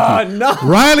 Jeff. Thank you. No.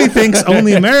 Riley thinks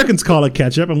only Americans call it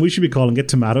ketchup, and we should be calling it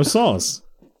tomato sauce.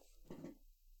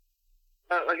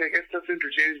 I guess that's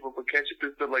interchangeable, but ketchup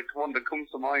is the one that comes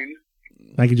to mind.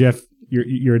 Thank you, Jeff.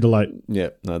 You're a delight. Yeah,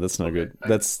 no, that's no good.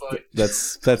 That's a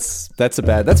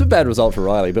bad result for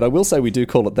Riley. But I will say we do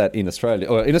call it that in Australia.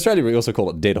 Or in Australia, we also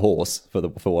call it dead horse for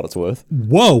what it's worth.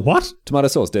 Whoa, what? Tomato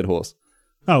sauce, dead horse.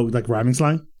 Oh, like rhyming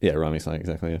slang? Yeah, rhyming slang,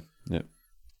 exactly. Yeah.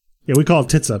 Yeah, we call it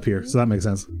tits up here, so that makes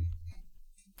sense.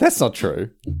 That's not true.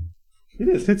 It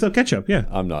is tits up ketchup. Yeah.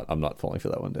 I'm not falling for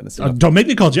that one, Dennis. Don't make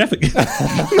me call Jeff again.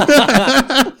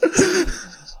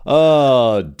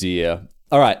 Oh dear.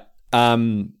 All right.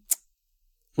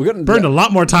 burned a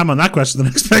lot more time on that question than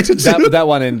expected. That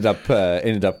one ended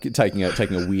up taking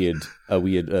a weird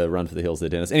run for the hills there,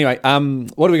 Dennis. Anyway,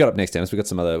 what do we got up next, Dennis? We got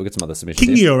some other submissions.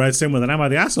 Kingio writes in with an "Am I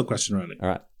the asshole?" question running. All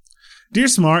right. Dear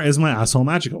Smar, is my asshole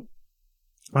magical?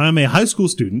 I am a high school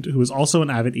student who is also an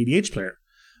avid EDH player.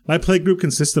 My play group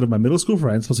consisted of my middle school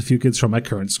friends plus a few kids from my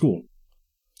current school.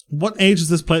 What age is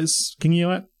this place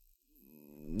Kingio at?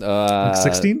 Like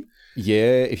 16?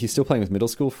 Yeah, if you're still playing with middle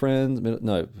school friends.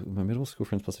 My middle school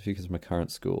friends plus a few kids from my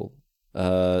current school.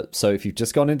 So if you've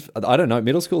just gone in, I don't know,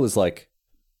 middle school is like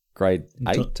grade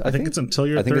 8, I think it's until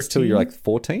you're 13. I think it's till you're like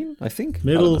 14, I think.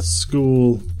 Middle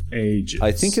school ages.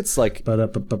 I think it's like...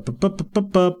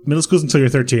 Middle school's until you're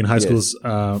 13, high school's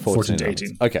 14 to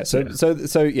 18. Okay, so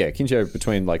Kingio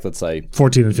between, like, let's say...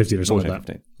 14 and 15 or something like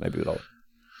that. 15, maybe a bit older.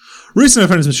 Recently, my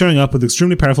friend has been showing up with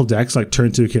extremely powerful decks like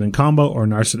Turn 2 Kin and Combo or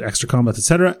Narset Extra Combats,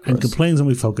 etc., and complains when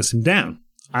we focus him down.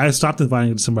 I have stopped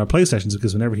inviting him to some of our play sessions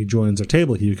because whenever he joins our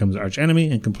table, he becomes arch enemy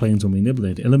and complains when we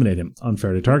eliminate him.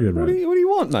 Unfairly targeted. What do you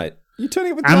want, mate? You're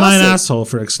turning it with Am I an asshole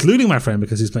for excluding my friend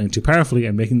because he's playing too powerfully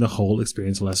and making the whole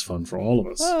experience less fun for all of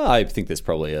us? I think there's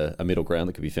probably a middle ground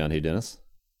that could be found here, Dennis.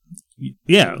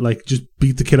 Yeah, like just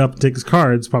beat the kid up and take his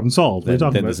cards, problem solved. Then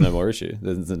there's no more issue.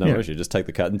 There's no more issue. Just take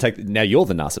the card and now you're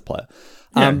the Narset player.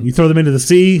 You throw them into the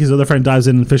sea, his other friend dives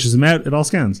in and fishes them out, it all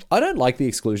scans. I don't like the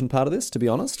exclusion part of this, to be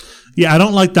honest. Yeah, I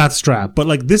don't like that strap, but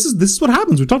like this is what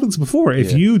happens. We've talked about this before.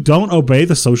 If you don't obey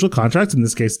the social contract, in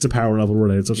this case it's a power level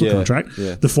related social contract,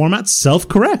 the format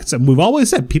self-corrects. And we've always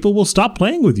said people will stop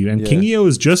playing with you, and Kingio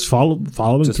is just following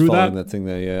through that thing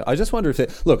there, yeah. I just wonder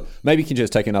if maybe Kingio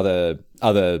take another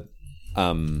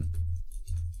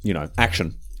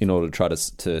action in order to try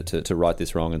to right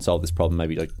this wrong and solve this problem.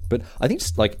 Maybe, but I think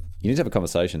just like you need to have a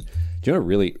conversation. Do you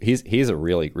know here's a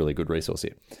really, really good resource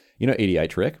here. You know,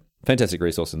 EDH Rec, fantastic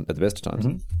resource at the best of times.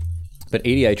 Mm-hmm. But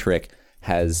EDH Rec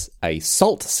has a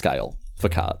SALT scale for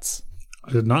cards.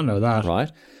 I did not know that.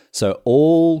 Right. So not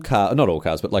all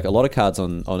cards, but like a lot of cards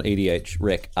on EDH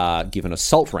Rec are given a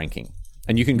SALT ranking,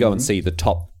 and you can go and see the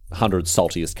top 100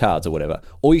 saltiest cards or whatever,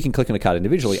 or you can click on a card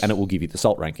individually and it will give you the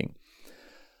SALT ranking.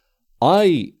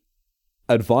 I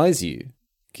advise you,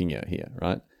 Kingio here,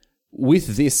 right?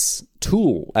 With this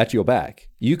tool at your back,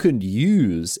 you can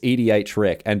use EDH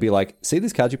Rec and be like, see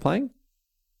these cards you're playing?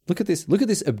 Look at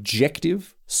this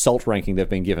objective SALT ranking they've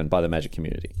been given by the Magic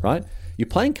community, right? You're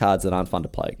playing cards that aren't fun to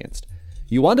play against.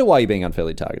 You wonder why you're being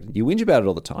unfairly targeted. You whinge about it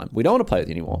all the time. We don't want to play with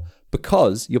you anymore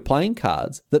because you're playing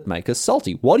cards that make us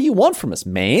salty. What do you want from us,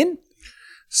 man?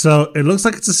 So it looks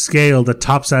like it's a scale that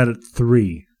tops out at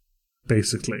 3,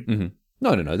 basically. Mm-hmm.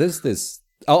 No. There's.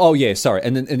 Oh yeah. Sorry.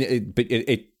 And then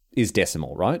it is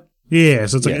decimal, right? Yeah.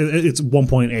 So it's like it's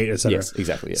 1.8, etc. Yes,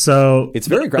 exactly. Yeah. So it's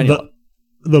very granular.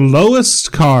 The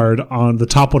lowest card on the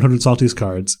top 100 saltiest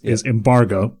cards is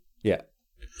Embargo. Yeah.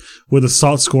 With a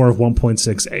SALT score of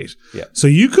 1.68. Yeah. So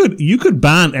you could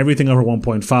ban everything over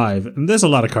 1.5, and there's a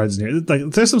lot of cards in here.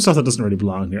 Like there's some stuff that doesn't really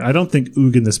belong in here. I don't think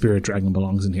Ugin the Spirit Dragon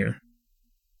belongs in here.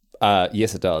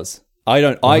 Yes, it does.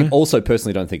 I also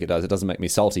personally don't think it does. It doesn't make me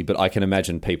salty, but I can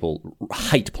imagine people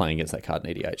hate playing against that card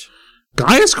in EDH.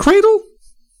 Gaia's Cradle?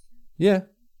 Yeah.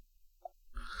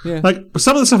 Yeah. Like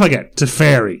some of the stuff I get.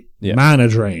 Teferi. Yeah. Mana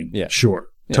Drain. Yeah. Sure.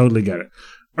 Yeah. Totally get it.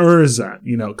 Urza.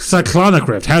 Cyclonic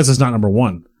Rift. How is this not number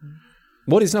 1?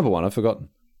 What is number 1? I've forgotten.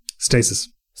 Stasis,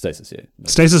 yeah. No.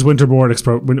 Stasis, Winterboard,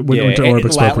 Winter Orb,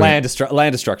 Expropriate.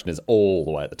 Land Destruction is all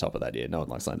the way at the top of that, yeah. No one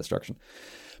likes Land Destruction.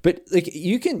 But like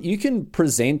you can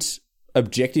present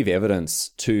objective evidence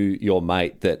to your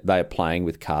mate that they're playing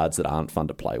with cards that aren't fun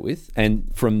to play with,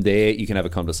 and from there you can have a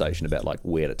conversation about like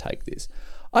where to take this.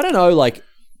 I don't know, like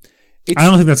I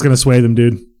don't think that's going to sway them,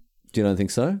 dude. Do you not think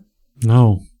so?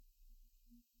 No.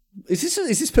 Is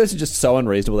this person just so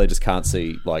unreasonable they just can't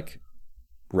see like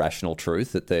rational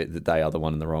truth that they are the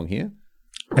one in the wrong here?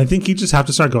 I think you just have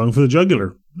to start going for the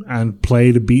jugular and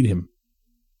play to beat him.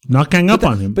 Not gang up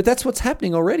on him. But that's what's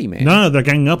happening already, man. No, they're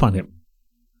ganging up on him.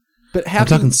 But how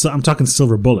I'm talking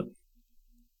Silver Bullet.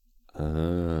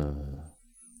 All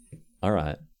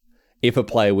right. If a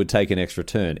player would take an extra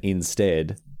turn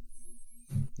instead,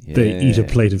 they eat a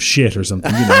plate of shit or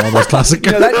something. All those classic.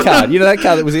 You know that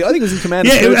card that was. I think it was in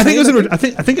Commander. Yeah, I think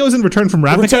it was in Return from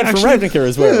Ravnica. Return from Ravnica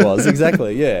is where it was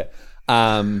exactly. Yeah.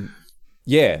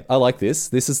 Yeah, I like this.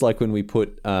 This is like when we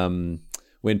put when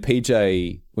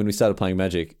we started playing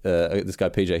Magic, this guy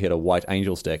PJ had a White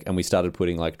Angels deck, and we started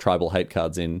putting like tribal hate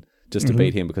cards in just to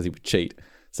beat him because he would cheat.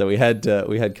 So we had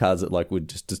cards that like would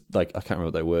just like I can't remember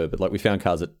what they were, but like we found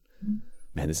cards that,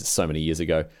 man, this is so many years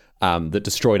ago, that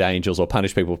destroyed angels or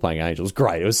punished people for playing angels.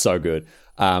 Great, it was so good.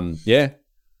 Yeah.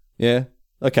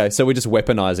 Okay, so we're just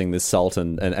weaponizing this salt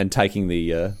and taking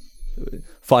the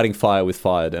fighting fire with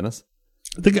fire, Dennis.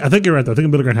 I think you're right, though. I think a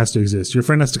middle ground has to exist. Your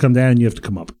friend has to come down and you have to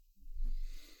come up.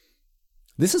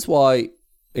 This is why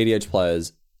EDH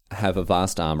players have a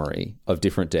vast armory of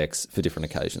different decks for different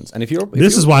occasions. And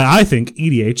this is why I think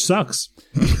EDH sucks.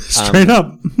 Straight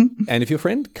up. And if your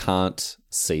friend can't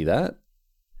see that,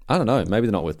 I don't know, maybe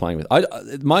they're not worth playing with.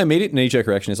 My immediate knee-jerk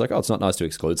reaction is like, oh, it's not nice to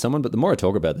exclude someone, but the more I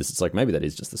talk about this, it's like, maybe that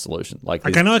is just the solution.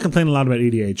 Like I know I complain a lot about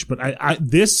EDH, but I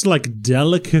this like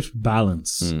delicate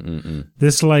balance,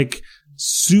 this like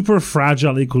super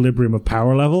fragile equilibrium of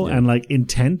power level and like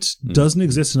intent doesn't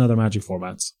exist in other Magic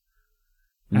formats.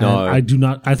 No, I do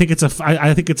not. I think it's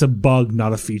a bug,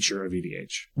 not a feature of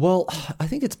EDH. Well, I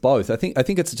think it's both. I think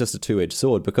it's just a two-edged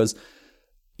sword because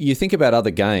you think about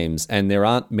other games, and there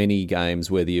aren't many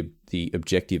games where the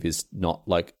objective is not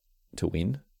like to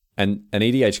win, and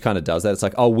EDH kind of does that. It's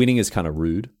like, oh, winning is kind of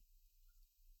rude.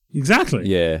 Exactly.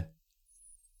 Yeah.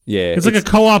 It's like a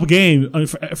co-op game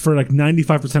for like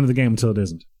 95% of the game until it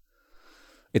isn't.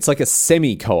 It's like a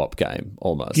semi-co-op game,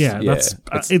 almost. Yeah.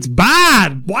 It's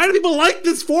bad. Why do people like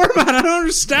this format? I don't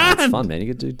understand. It's fun, man.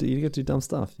 You get to do dumb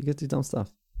stuff.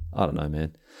 I don't know,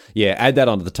 man. Yeah, add that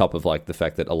onto the top of like the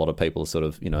fact that a lot of people are sort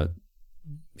of,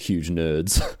 huge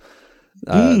nerds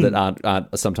that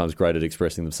aren't sometimes great at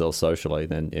expressing themselves socially.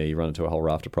 Then you run into a whole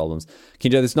raft of problems.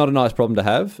 Kinjo, it's not a nice problem to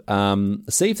have.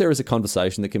 See if there is a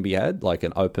conversation that can be had, like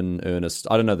an open, earnest.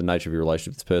 I don't know the nature of your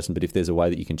relationship with this person, but if there's a way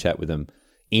that you can chat with them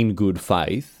in good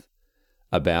faith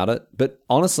about it. But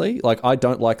honestly, like I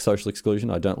don't like social exclusion.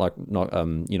 I don't like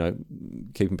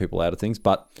keeping people out of things.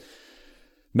 But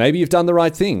maybe you've done the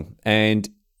right thing. And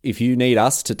if you need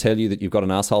us to tell you that you've got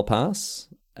an asshole pass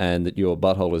and that your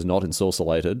butthole is not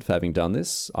ensorcellated for having done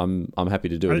this, I'm happy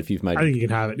to do it. I think you can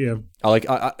have it. Yeah.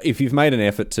 If you've made an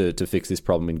effort to fix this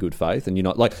problem in good faith, and you're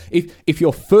not like if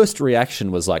your first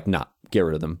reaction was like, nah, get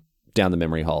rid of them down the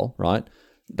memory hole, right?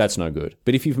 That's no good.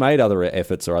 But if you've made other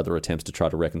efforts or other attempts to try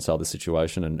to reconcile the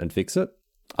situation and fix it,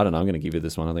 I don't know. I'm going to give you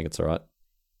this one. I think it's all right.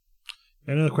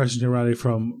 Another question here, Riley,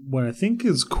 from what I think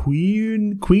is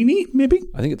Queenie, maybe?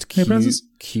 I think it's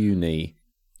Q-knee.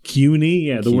 Q-knee,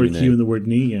 yeah. The word Q and the word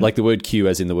knee, yeah. Like the word Q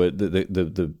as in the word,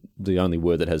 the only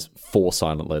word that has 4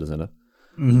 silent letters in it.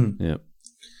 Mm-hmm. Yeah.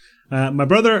 My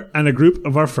brother and a group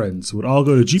of our friends would all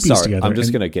go to GPs together. I'm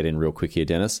just going to get in real quick here,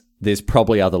 Dennis. There's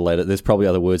probably other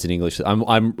words in English. I'm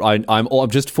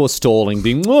just forestalling,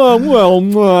 being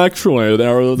actually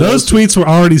those tweets were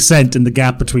already sent in the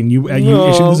gap between you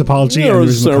issuing this apology. There are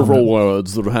several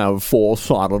words that have 4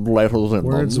 silent letters in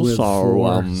them, so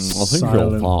I think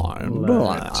you'll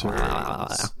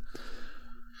find.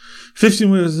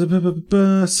 15 words,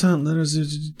 silent letters.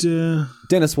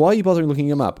 Dennis, why are you bothering looking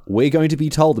them up? We're going to be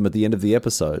told them at the end of the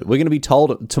episode. We're going to be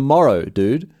told tomorrow,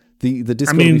 dude. The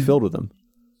Discord will be filled with them.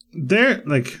 They're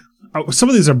like, some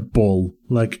of these are bull.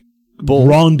 Like,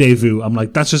 rendezvous. I'm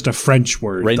like, that's just a French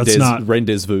word. That's not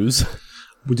rendezvous.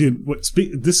 Dude,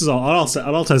 this is all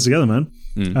ties together, man.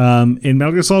 In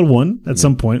Metal Gear Solid 1, at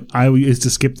some point, I used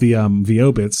to skip the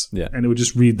VO bits, and it would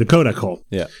just read the codec call.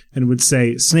 Yeah. And it would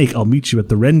say, Snake, I'll meet you at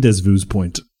the rendezvous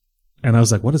point. And I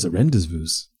was like, what is a rendezvous?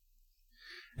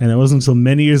 And it wasn't until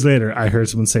many years later I heard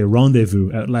someone say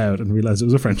rendezvous out loud and realized it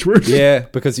was a French word. Yeah,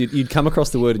 because you'd come across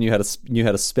the word and you knew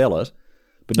how to spell it,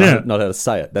 but not how to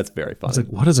say it. That's very funny. I was like,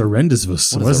 what is a rendezvous?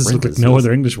 Why does this look like no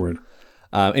other English word?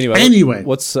 Anyway,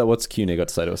 what's Q-knee got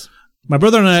to say to us? My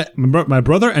brother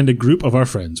and a group of our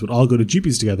friends would all go to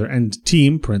GPs together and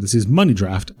team (money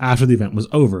draft) after the event was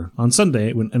over on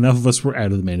Sunday when enough of us were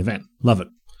out of the main event. Love it.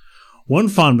 One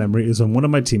fond memory is when one of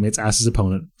my teammates asked his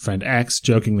opponent, friend X,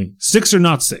 jokingly, 6 or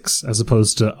not 6, as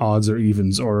opposed to odds or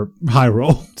evens or high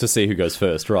roll. To see who goes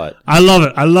first, right. I love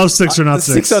it. I love 6 or not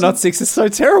 6. 6 or not 6 is so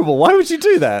terrible. Why would you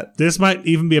do that? This might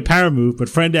even be a power move, but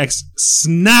friend X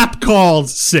snap called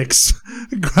 6,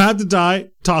 grabbed the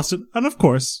die, tossed it, and of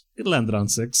course, it landed on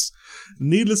 6.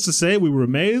 Needless to say, we were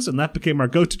amazed, and that became our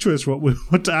go-to choice for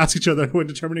what to ask each other when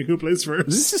determining who plays first.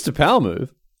 This is just a power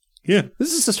move. Yeah.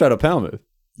 This is just a straight-up power move.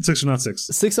 6 or not 6.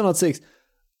 6 or not 6.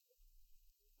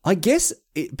 I guess,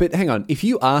 but hang on. If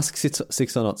you ask 6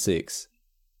 or not 6,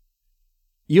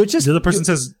 you're just... The other person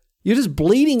says... You're just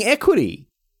bleeding equity.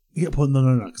 Yeah, well,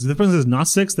 no. Because if the person says not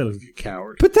 6, they're like a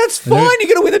coward. But that's fine.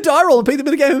 You're going to win a die roll and beat them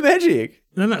in a game of Magic.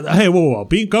 No. Hey, whoa.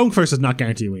 Going first does not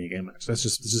guarantee you winning a game match. Let's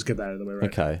just get that out of the way, right?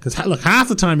 Okay. Because look, half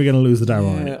the time you're going to lose the die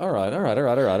roll anyway. All right.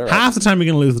 Half the time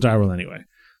you're going to lose the die roll anyway.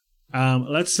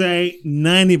 Let's say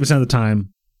 90% of the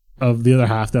time of the other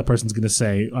half, that person's going to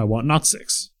say, I want not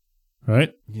 6.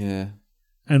 Right? Yeah.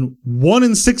 And 1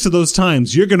 in 6 of those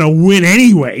times, you're going to win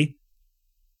anyway.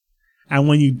 And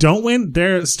when you don't win,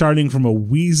 they're starting from a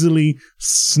weaselly,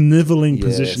 sniveling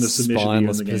position of submission.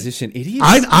 Spineless in the position. It is.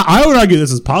 I would argue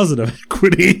this is positive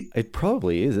equity. It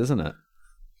probably is, isn't it?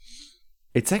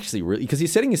 It's actually really, because you're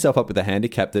setting yourself up with a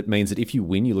handicap that means that if you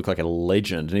win, you look like a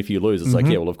legend, and if you lose, it's like,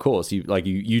 yeah, well, of course,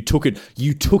 you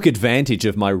took advantage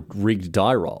of my rigged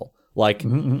die roll. Like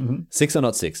 6 or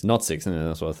not 6, not 6. No,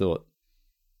 that's what I thought.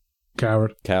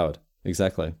 Coward.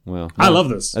 Exactly. Well, I love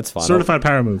this. That's fine. Certified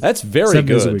power move. That's very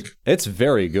good. It's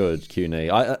very good, CUNY.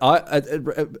 I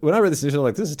when I read this, I was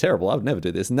like, this is terrible. I would never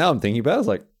do this. And now I'm thinking about it. I was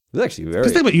like, it's actually very.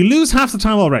 Just think about it. You lose half the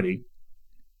time already.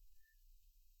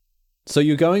 So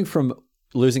you're going from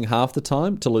losing half the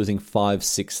time to losing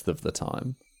 5/6 of the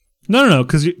time. No,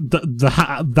 because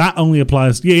that only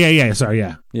applies. Yeah. Sorry,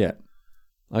 yeah. Yeah.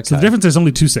 Okay. So the difference is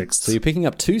only 2/6. So you're picking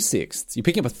up 2/6. You're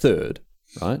picking up a third,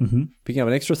 right? Mm-hmm. Picking up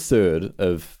an extra third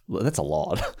of. Well, that's a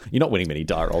lot. You're not winning many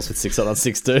die rolls with 6 on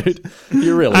 6, dude.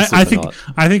 You're really. I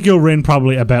think you'll win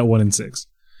probably about 1 in 6.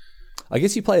 I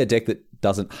guess you play a deck that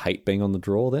doesn't hate being on the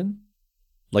draw. Then,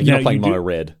 like you're not playing mono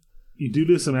red. You do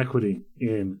lose some equity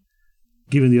in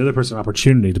giving the other person an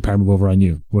opportunity to power move over on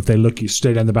you. If they look you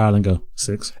straight down the barrel and go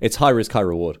 6, it's high risk, high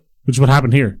reward. Which is what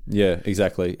happened here. Yeah,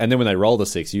 exactly. And then when they roll the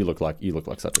 6, you look like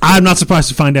such a. I'm not surprised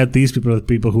to find out these people are the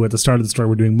people who at the start of the story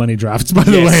were doing money drafts. By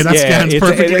the way, that scans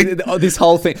perfectly. This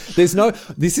whole thing. This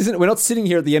isn't. We're not sitting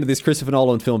here at the end of this Christopher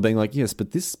Nolan film being like, yes,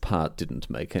 but this part didn't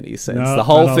make any sense. No, the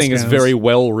whole thing is very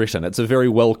well written. It's a very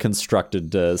well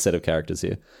constructed set of characters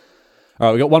here. All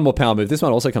right, we got one more power move. This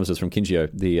one also comes to us from Kinjio,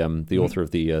 the author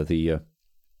of the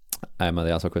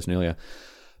asked my question earlier.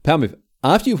 Power move.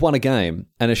 After you've won a game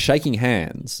and are shaking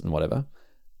hands and whatever,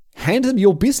 hand them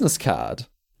your business card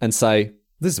and say,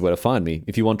 this is where to find me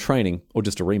if you want training or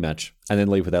just a rematch, and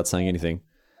then leave without saying anything.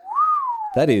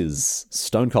 That is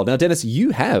stone cold. Now, Dennis,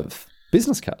 you have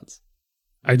business cards.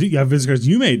 I do. You have business cards.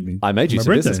 You made me. I made you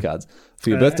some business cards. For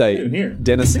your birthday,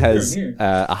 Dennis has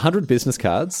 100 business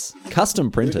cards, custom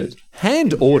printed,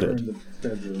 hand ordered.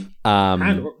 The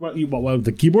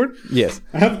keyboard? Yes.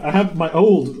 I have my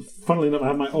old, funnily enough, I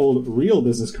have my old real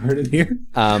business card in here.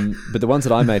 But the ones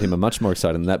that I made him are much more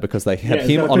exciting than that because they have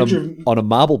him on a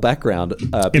marble background.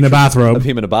 In a bathrobe. Of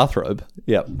him in a bathrobe.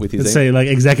 Yeah, with his... Let's say like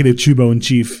Executive Chubo in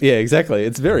Chief. Yeah, exactly.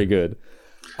 It's very good.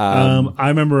 I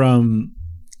remember...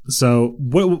 So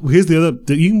here's the other...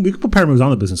 You can put power moves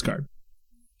on the business card.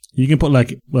 You can put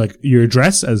like your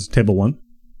address as table 1.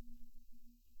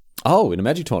 Oh, in a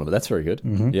Magic tournament. That's very good.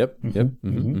 Mm-hmm. Yep.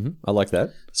 I like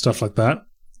that. Stuff like that.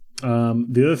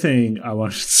 The other thing I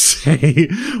wanted to say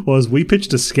was we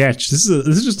pitched a sketch. This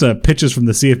is just pitches from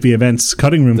the CFB events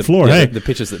cutting room floor. Yeah, the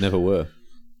pitches that never were.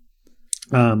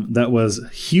 That was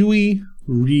Huey,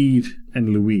 Reed, and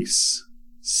Luis.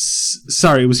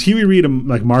 Sorry, it was Huey, Reed, and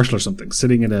like Marshall or something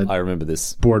sitting in a. I remember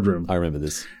this boardroom. I remember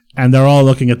this. And they're all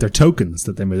looking at their tokens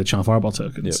that they made, the Chon Fireball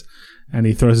tokens. Yep. And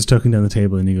he throws his token down the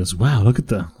table and he goes, "Wow, look at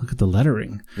the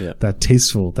lettering. Yeah. That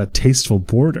tasteful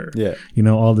border. Yeah. You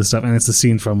know, all this stuff." And it's the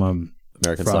scene from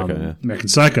American Psycho. Yeah. American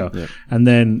Psycho. Yeah. And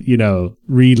then,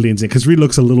 Reed leans in because Reed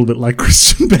looks a little bit like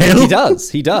Christian Bale.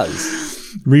 He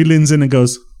does. Reed leans in and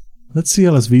goes, "Let's see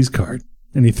LSV's card."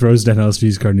 And he throws down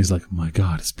LSV's card and he's like, "Oh my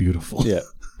God, it's beautiful." Yeah.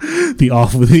 The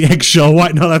off with the eggshell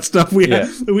white and all that stuff. We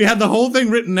had the whole thing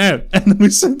written out and then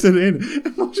we sent it in.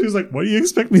 And she was like, "What do you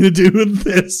expect me to do with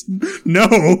this?" No.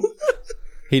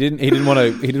 He didn't want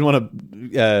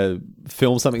to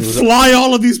film something. Fly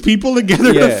all of these people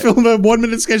together to film a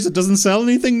 1-minute sketch that doesn't sell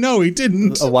anything? No, he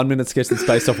didn't. A 1-minute sketch that's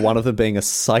based off one of them being a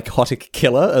psychotic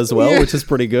killer as well, which is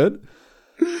pretty good.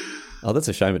 Oh, that's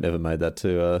a shame it never made that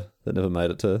to that never made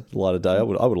it to the light of day. I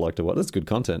would like to watch. That's good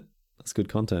content.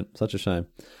 Such a shame.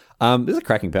 This is a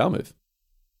cracking power move.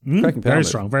 Very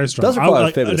strong. Does require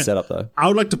a fair bit of setup though. I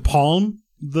would like to palm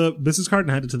the business card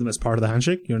and hand it to them as part of the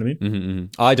handshake. You know what I mean?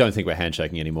 Mm-hmm. I don't think we're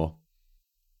handshaking anymore.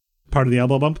 Part of the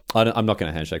elbow bump? I'm not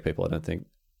going to handshake people. I don't think.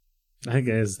 I think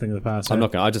it is a thing of the past. I'm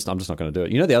not going. I'm just not going to do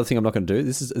it. You know, the other thing I'm not going to do.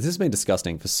 This has been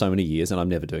disgusting for so many years, and I'm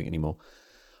never doing it anymore.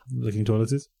 Licking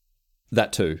toilets is?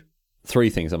 That too.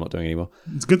 3 things I'm not doing anymore.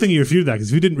 It's a good thing you refuted that, because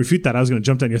if you didn't refute that, I was going to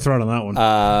jump down your throat on that one.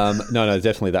 No,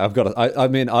 definitely that.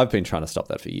 I've been trying to stop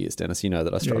that for years, Dennis. You know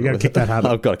that I struggle with kick that habit.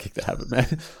 I've got to kick that habit,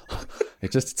 man.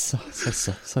 It's so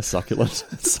succulent.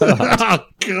 It's so hard. Oh,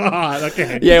 God.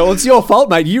 Okay. Yeah, well, it's your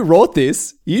fault, mate. You wrought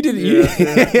this. You didn't.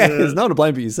 There's no one to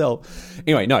blame but yourself.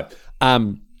 Anyway, no.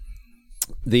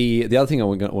 The other thing I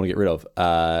want to get rid of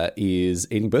is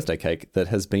eating birthday cake that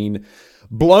has been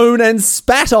blown and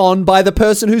spat on by the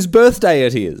person whose birthday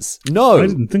it is. No. I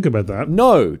didn't think about that.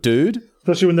 No, dude.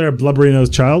 Especially when they're a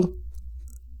blubbery-nosed child.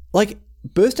 Like,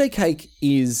 birthday cake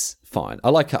is fine.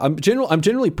 I'm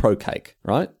generally pro cake,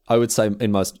 right? I would say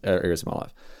in most areas of my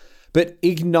life. But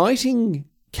igniting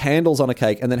candles on a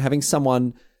cake and then having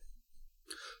someone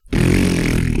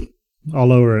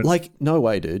all over it. Like, no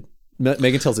way, dude.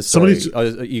 Megan tells this story.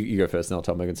 You go first and I'll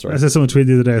tell Megan's story. I said someone tweeted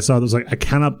the other day, I saw it was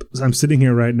like, I'm sitting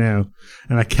here right now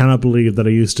and I cannot believe that I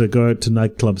used to go out to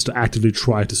nightclubs to actively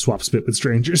try to swap spit with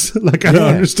strangers. Like, I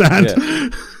don't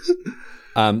understand.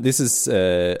 Yeah. This is,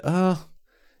 nah.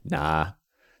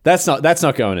 That's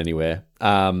not going anywhere.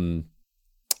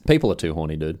 People are too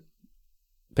horny, dude.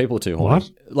 People are too horny.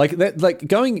 What? Like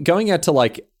going out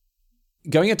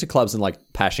to clubs and like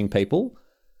pashing people.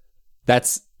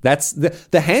 That's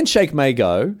the handshake may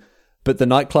go, but the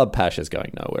nightclub pash is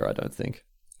going nowhere, I don't think.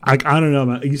 I don't know,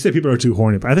 man. You say people are too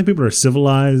horny, but I think people are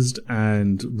civilized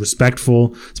and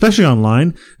respectful, especially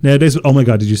online. Nowadays, oh my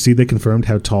God, did you see they confirmed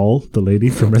how tall the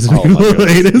lady from Resident Evil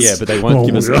 8 is? Yeah, but they won't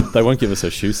give us her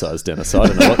shoe size, Dennis, so I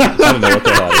don't know what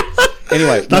they're hiding.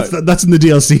 Anyway, that's in the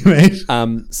DLC, mate.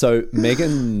 So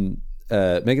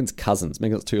Megan's cousins,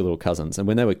 Megan's two little cousins, and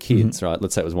when they were kids, right,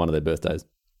 let's say it was one of their birthdays,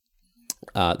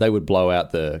 they would blow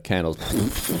out the candles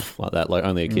like that, like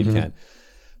only a kid can.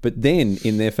 But then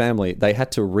in their family, they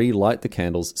had to relight the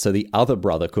candles so the other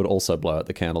brother could also blow out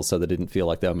the candles so they didn't feel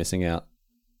like they were missing out.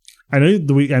 I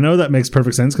know that makes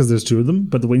perfect sense because there's two of them.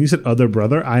 But when you said other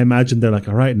brother, I imagine they're like,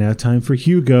 all right, now time for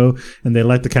Hugo. And they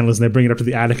light the candles and they bring it up to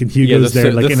the attic and Hugo's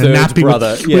there like in a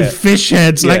nappy with fish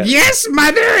heads. Like, yes,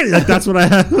 mother! Like, that's what I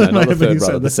have. No, not the third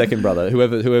brother, the second brother.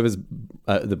 Whoever's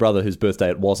the brother whose birthday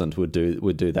it wasn't would do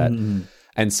that. Mm-hmm.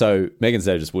 And so Megan's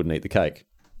dad just wouldn't eat the cake.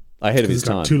 Ahead of his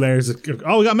time. 2 layers of...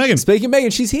 Oh, we got Megan. Speaking of Megan,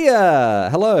 she's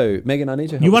here. Hello. Megan, I need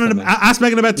your help. You wanted to ask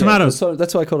Megan about tomatoes. So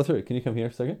that's why I called her through. Can you come here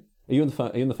a second? Are you on the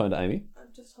phone to Amy?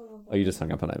 I've just hung up. Oh, you just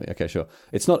hung up on Amy. Okay, sure.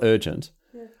 It's not urgent.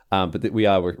 Yeah. But we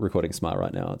are recording Smart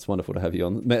right now. It's wonderful to have you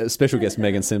on. Special guest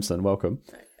Megan Simpson. Welcome.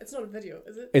 It's not a video,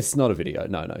 is it? It's not a video.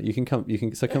 No. You can come. You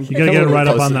can. So come. You gotta get it right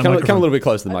up on that microphone. Come a little bit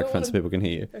closer to the microphone so people can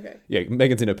hear you. Okay. Yeah,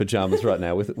 Megan's in her pajamas right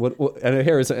now with and her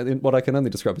hair is in what I can only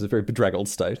describe as a very bedraggled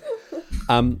state.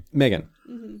 Megan,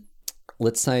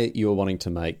 let's say you're wanting to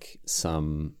make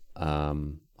some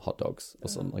hot dogs or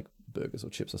some like burgers or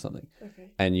chips or something,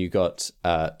 and you got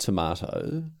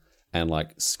tomato and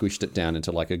like squished it down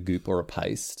into like a goop or a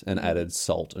paste and added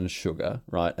salt and sugar,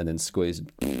 right? And then squeezed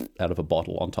out of a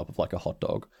bottle on top of like a hot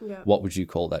dog. Yeah. What would you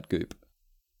call that goop?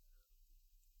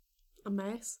 A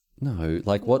mess? No,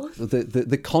 like what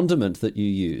the condiment that you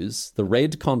use, the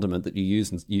red condiment that you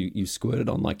use and you squirt it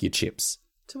on like your chips.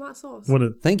 Tomato sauce.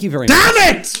 Thank you very much.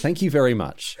 Damn it! Thank you very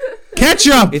much.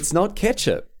 Ketchup! It's not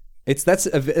ketchup. It's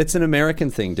an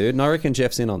American thing, dude, and I reckon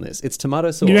Jeff's in on this. It's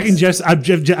tomato sauce. You reckon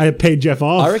I paid Jeff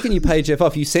off? I reckon you paid Jeff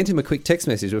off. You sent him a quick text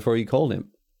message before you called him.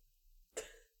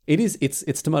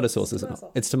 It's tomato sauce, isn't it?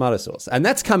 It's tomato sauce, and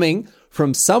that's coming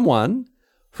from someone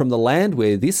from the land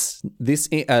where this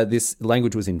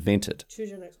language was invented. Choose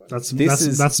your next word. That's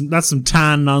some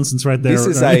tan nonsense right there. This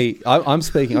is I'm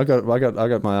speaking. I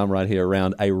got my arm right here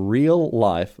around a real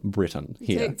life Briton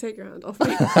here. Take your hand off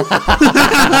me.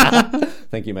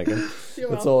 Thank you, Megan.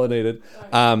 That's all I needed.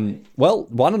 Well,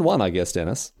 1-1, I guess,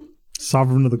 Dennis.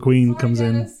 Sovereign of the Queen comes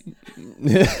Dennis.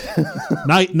 In.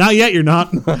 Not yet. You're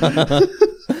not.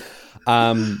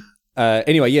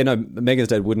 Anyway, Megan's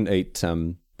dad wouldn't eat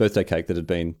birthday cake that had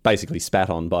been basically spat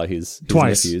on by his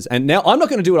nephews, and now I'm not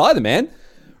going to do it either, man.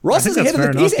 Ross is ahead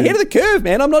of the curve,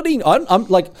 man. I'm not eating. I'm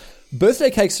like,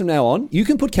 birthday cakes from now on, you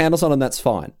can put candles on and that's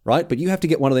fine, right? But you have to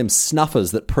get one of them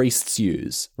snuffers that priests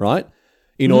use, right,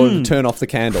 in order to turn off the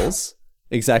candles.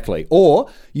 Exactly, or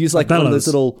use like one of those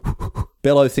little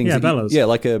bellow things. Yeah, bellows.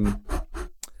 Like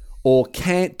or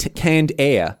canned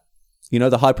air. You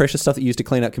know, the high pressure stuff that you use to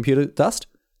clean out computer dust.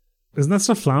 Isn't that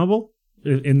stuff flammable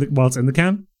while it's in the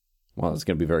can? Well, it's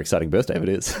going to be a very exciting birthday if it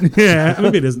is. Yeah,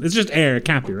 maybe it isn't. It's just air. It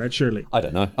can't be, right? Surely. I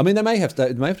don't know. I mean, they may have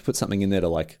to put something in there to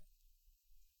like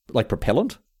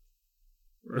propellant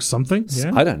or something.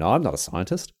 Yeah. I don't know. I'm not a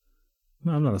scientist.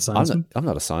 No, I'm not a scienceman. I'm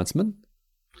not a scienceman.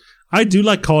 I do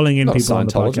like calling in people on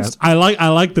the podcast. I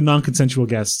like the non-consensual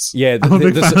guests. Yeah,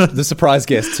 the surprise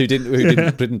guests who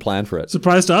didn't plan for it.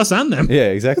 Surprise to us and them. Yeah,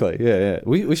 exactly. Yeah.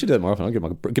 We should do it more often. I'll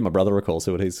give my brother a call,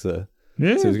 see what he's see what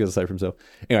he's got to say for himself.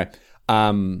 Anyway,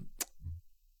 are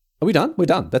we done? We're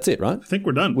done. That's it, right? I think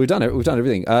we're done. We've done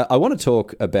everything. I want to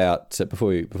talk about before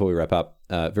we wrap up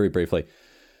very briefly.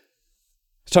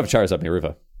 It's time for Charizard Up Your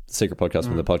River, the secret podcast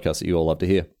from the podcast that you all love to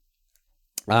hear.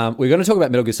 We're going to talk about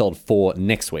Metal Gear Solid 4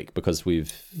 next week because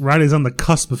Riley's on the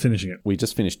cusp of finishing it. We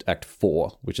just finished Act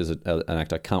 4, which is an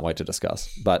act I can't wait to discuss.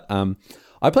 But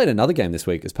I played another game this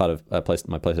week as part of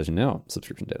my PlayStation Now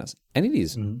subscription, Dennis, and it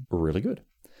is really good.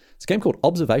 It's a game called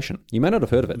Observation. You may not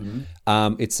have heard of it.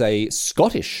 It's a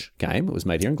Scottish game. It was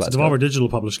made here in Glasgow. Devolver Digital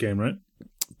published game, right?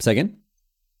 Say again?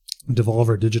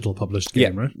 Devolver Digital published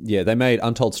game, right? Yeah, they made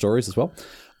Untold Stories as well.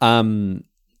 Oh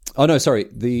no, sorry.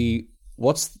 The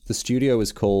studio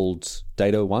is called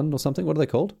Data One or something. What are they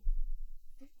called?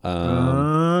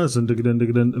 It's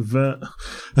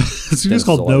just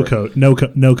called No Code. No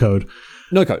Code.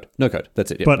 No Code.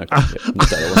 That's it. Yeah, but no code.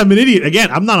 Yeah, I'm an idiot. Again,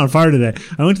 I'm not on fire today.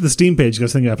 I went to the Steam page because I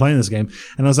was thinking about playing this game,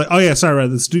 and I was like, oh yeah, sorry, right.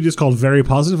 The studio's called Very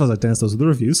Positive. I was like, Dennis, those are the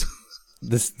reviews.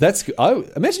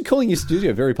 Imagine calling your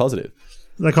studio Very Positive.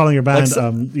 Like calling your band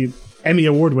the Emmy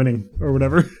Award winning or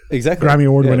whatever. Exactly. Grammy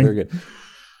Award winning. Very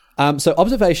good. So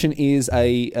Observation is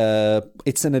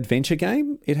it's an adventure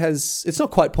game. It's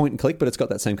not quite point and click, but it's got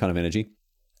that same kind of energy.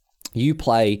 You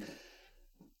play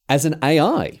as an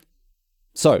AI.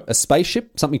 So a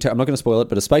spaceship, I'm not going to spoil it,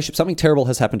 but something terrible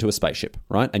has happened to a spaceship,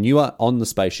 right? And you are on the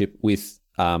spaceship with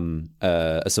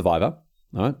a survivor,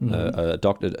 right?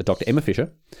 Dr. Emma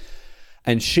Fisher.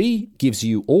 And she gives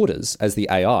you orders as the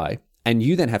AI, and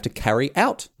you then have to carry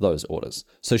out those orders.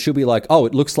 So she'll be like, oh,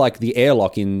 it looks like the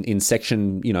airlock in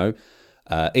section,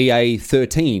 EA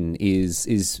 13 is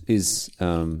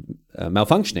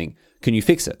malfunctioning. Can you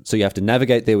fix it? So you have to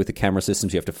navigate there with the camera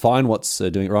systems. You have to find what's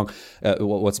doing it wrong,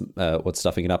 what's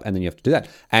stuffing it up, and then you have to do that.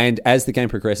 And as the game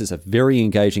progresses, a very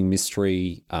engaging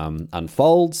mystery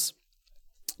unfolds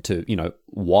to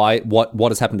what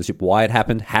has happened to the ship, why it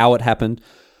happened, how it happened.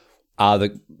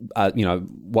 What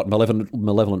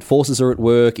malevolent forces are at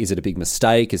work? Is it a big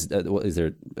mistake? Is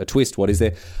there a twist? What is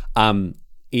there?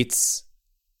 It's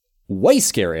way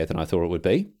scarier than I thought it would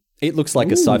be. It looks like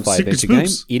a sci-fi adventure game.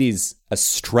 It is a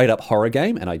straight-up horror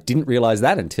game, and I didn't realize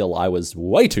that until I was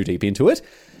way too deep into it.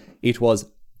 It was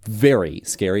very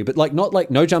scary, but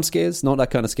not no jump scares, not that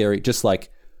kind of scary, just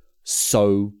like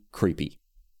so creepy.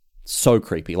 So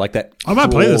creepy. Like that I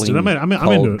might play this, dude. I'm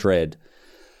into it. Dread.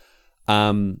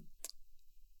 I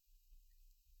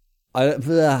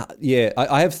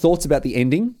have thoughts about the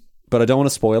ending, but I don't want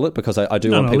to spoil it because I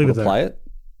do want people to play it.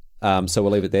 So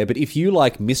we'll leave it there. But if you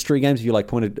like mystery games, if you like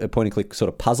point and click sort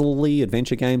of puzzle-y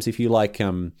adventure games, if you like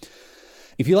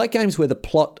games where the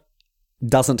plot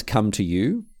doesn't come to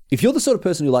you, if you're the sort of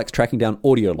person who likes tracking down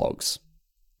audio logs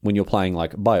when you're playing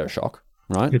like BioShock,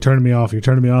 right? You're turning me off here.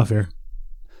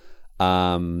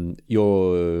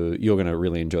 You're going to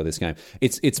really enjoy this game.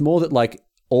 It's more that like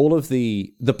all of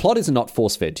the plot is not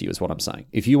force-fed to you is what I'm saying.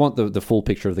 If you want the full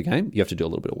picture of the game, you have to do a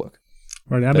little bit of work.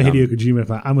 Right, I'm a Hideo Kojima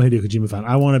fan.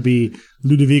 I want to be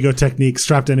Ludovico technique,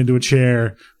 strapped down into a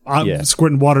chair,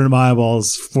 squirting water in my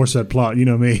eyeballs, force-fed plot. You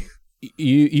know me.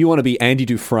 You want to be Andy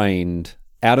Dufresne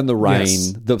out in the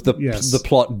rain, the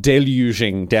plot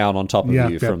deluging down on top of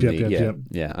you from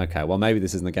okay. Well, maybe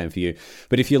this isn't the game for you.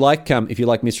 But if you like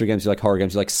mystery games, you like horror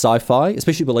games, you like sci-fi,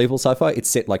 especially believable sci-fi, it's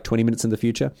set like 20 minutes in the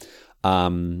future.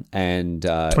 20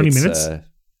 minutes.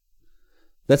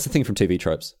 That's the thing from TV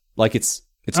tropes. Like it's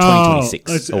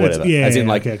 2026 or whatever. As in,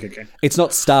 like, okay. It's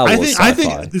not Star Wars sci-fi. I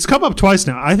think it's come up twice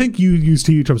now. I think you use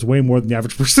TV tropes way more than the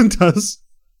average person does.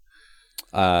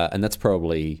 And that's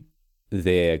probably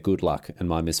their good luck and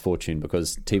my misfortune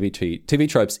because TV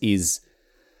tropes is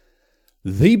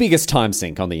the biggest time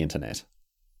sink on the internet.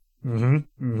 You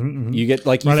get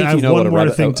like you right, think I have you know one what a more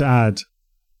rabbit thing to add.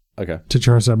 Okay. To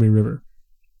Charles Avenue River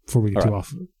before we get too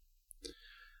off of it.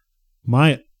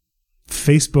 My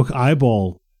Facebook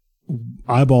eyeball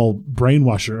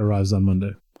brainwasher arrives on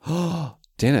Monday.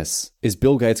 Dennis, is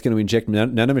Bill Gates going to inject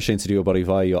nanomachines into your body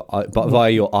via your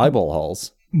eyeball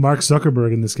holes? Mark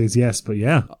Zuckerberg in this case, yes, but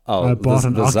yeah. I bought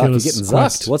an Oculus You're getting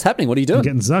Quest. Zucked. What's happening? What are you doing? I'm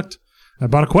getting zucked. I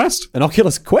bought a Quest. An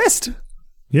Oculus Quest?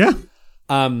 Yeah.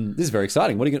 This is very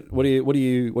exciting. What are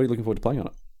you looking forward to playing on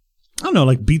it? I don't know,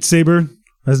 like Beat Saber,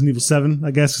 Resident Evil 7,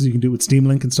 I guess, because you can do it with Steam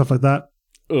Link and stuff like that.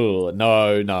 Oh,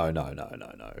 no.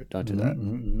 Don't do that.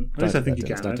 At least I think you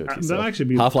can. Don't do it to That yourself. actually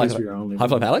be Half-Life for your own.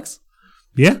 Half-Life Alyx?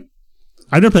 Yeah.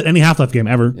 I've never played any Half-Life game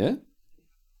ever. Yeah.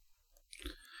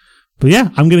 But yeah,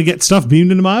 I'm going to get stuff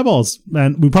beamed into my eyeballs.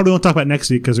 And we probably won't talk about it next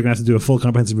week because we're going to have to do a full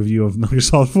comprehensive review of Metal Gear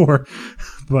Solid 4.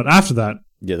 But after that...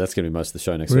 Yeah, that's going to be most of the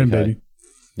show next week. We're in, baby.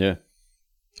 Yeah.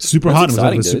 Super hot.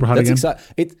 Exciting, was super hot again.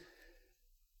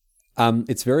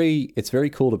 It's very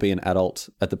cool to be an adult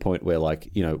at the point where, like,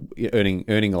 you know,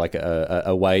 earning like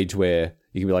a wage where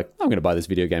you can be like, I'm going to buy this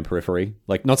video game periphery.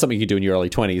 Like, not something you do in your early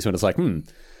 20s when it's like,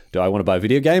 do I want to buy a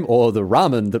video game or the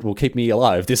ramen that will keep me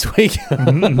alive this week?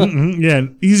 Yeah,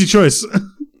 easy choice.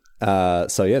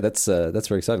 So yeah, that's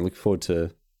very exciting. Looking forward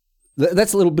to.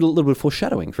 That's a little bit of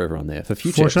foreshadowing for everyone there for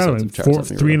future. Foreshadowing,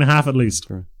 3.5 at least.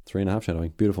 3.5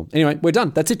 shadowing. Beautiful. Anyway, we're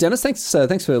done. That's it, Dennis. Thanks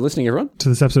for listening, everyone. To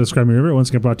this episode of Scram Me River, once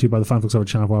again brought to you by the fine folks over at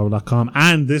channelpower.com,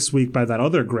 and this week by that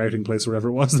other grouting place, wherever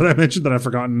it was that I mentioned that I've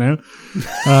forgotten now.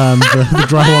 The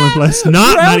drywalling place.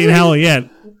 Not Manny in Hell yet.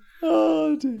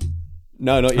 Oh, dear.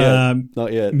 No, not yet.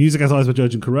 Not yet. Music as always by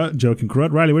Joking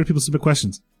Carrot. Riley, where do people submit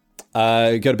questions?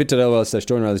 Go to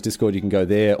bit.ly/join Riley's Discord. You can go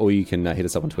there, or you can hit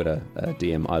us up on Twitter,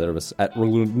 DM either of us at or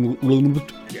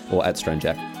at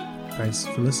Strangejack. Thanks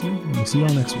for listening. We'll see you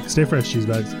all next week. Stay fresh, cheese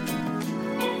bags.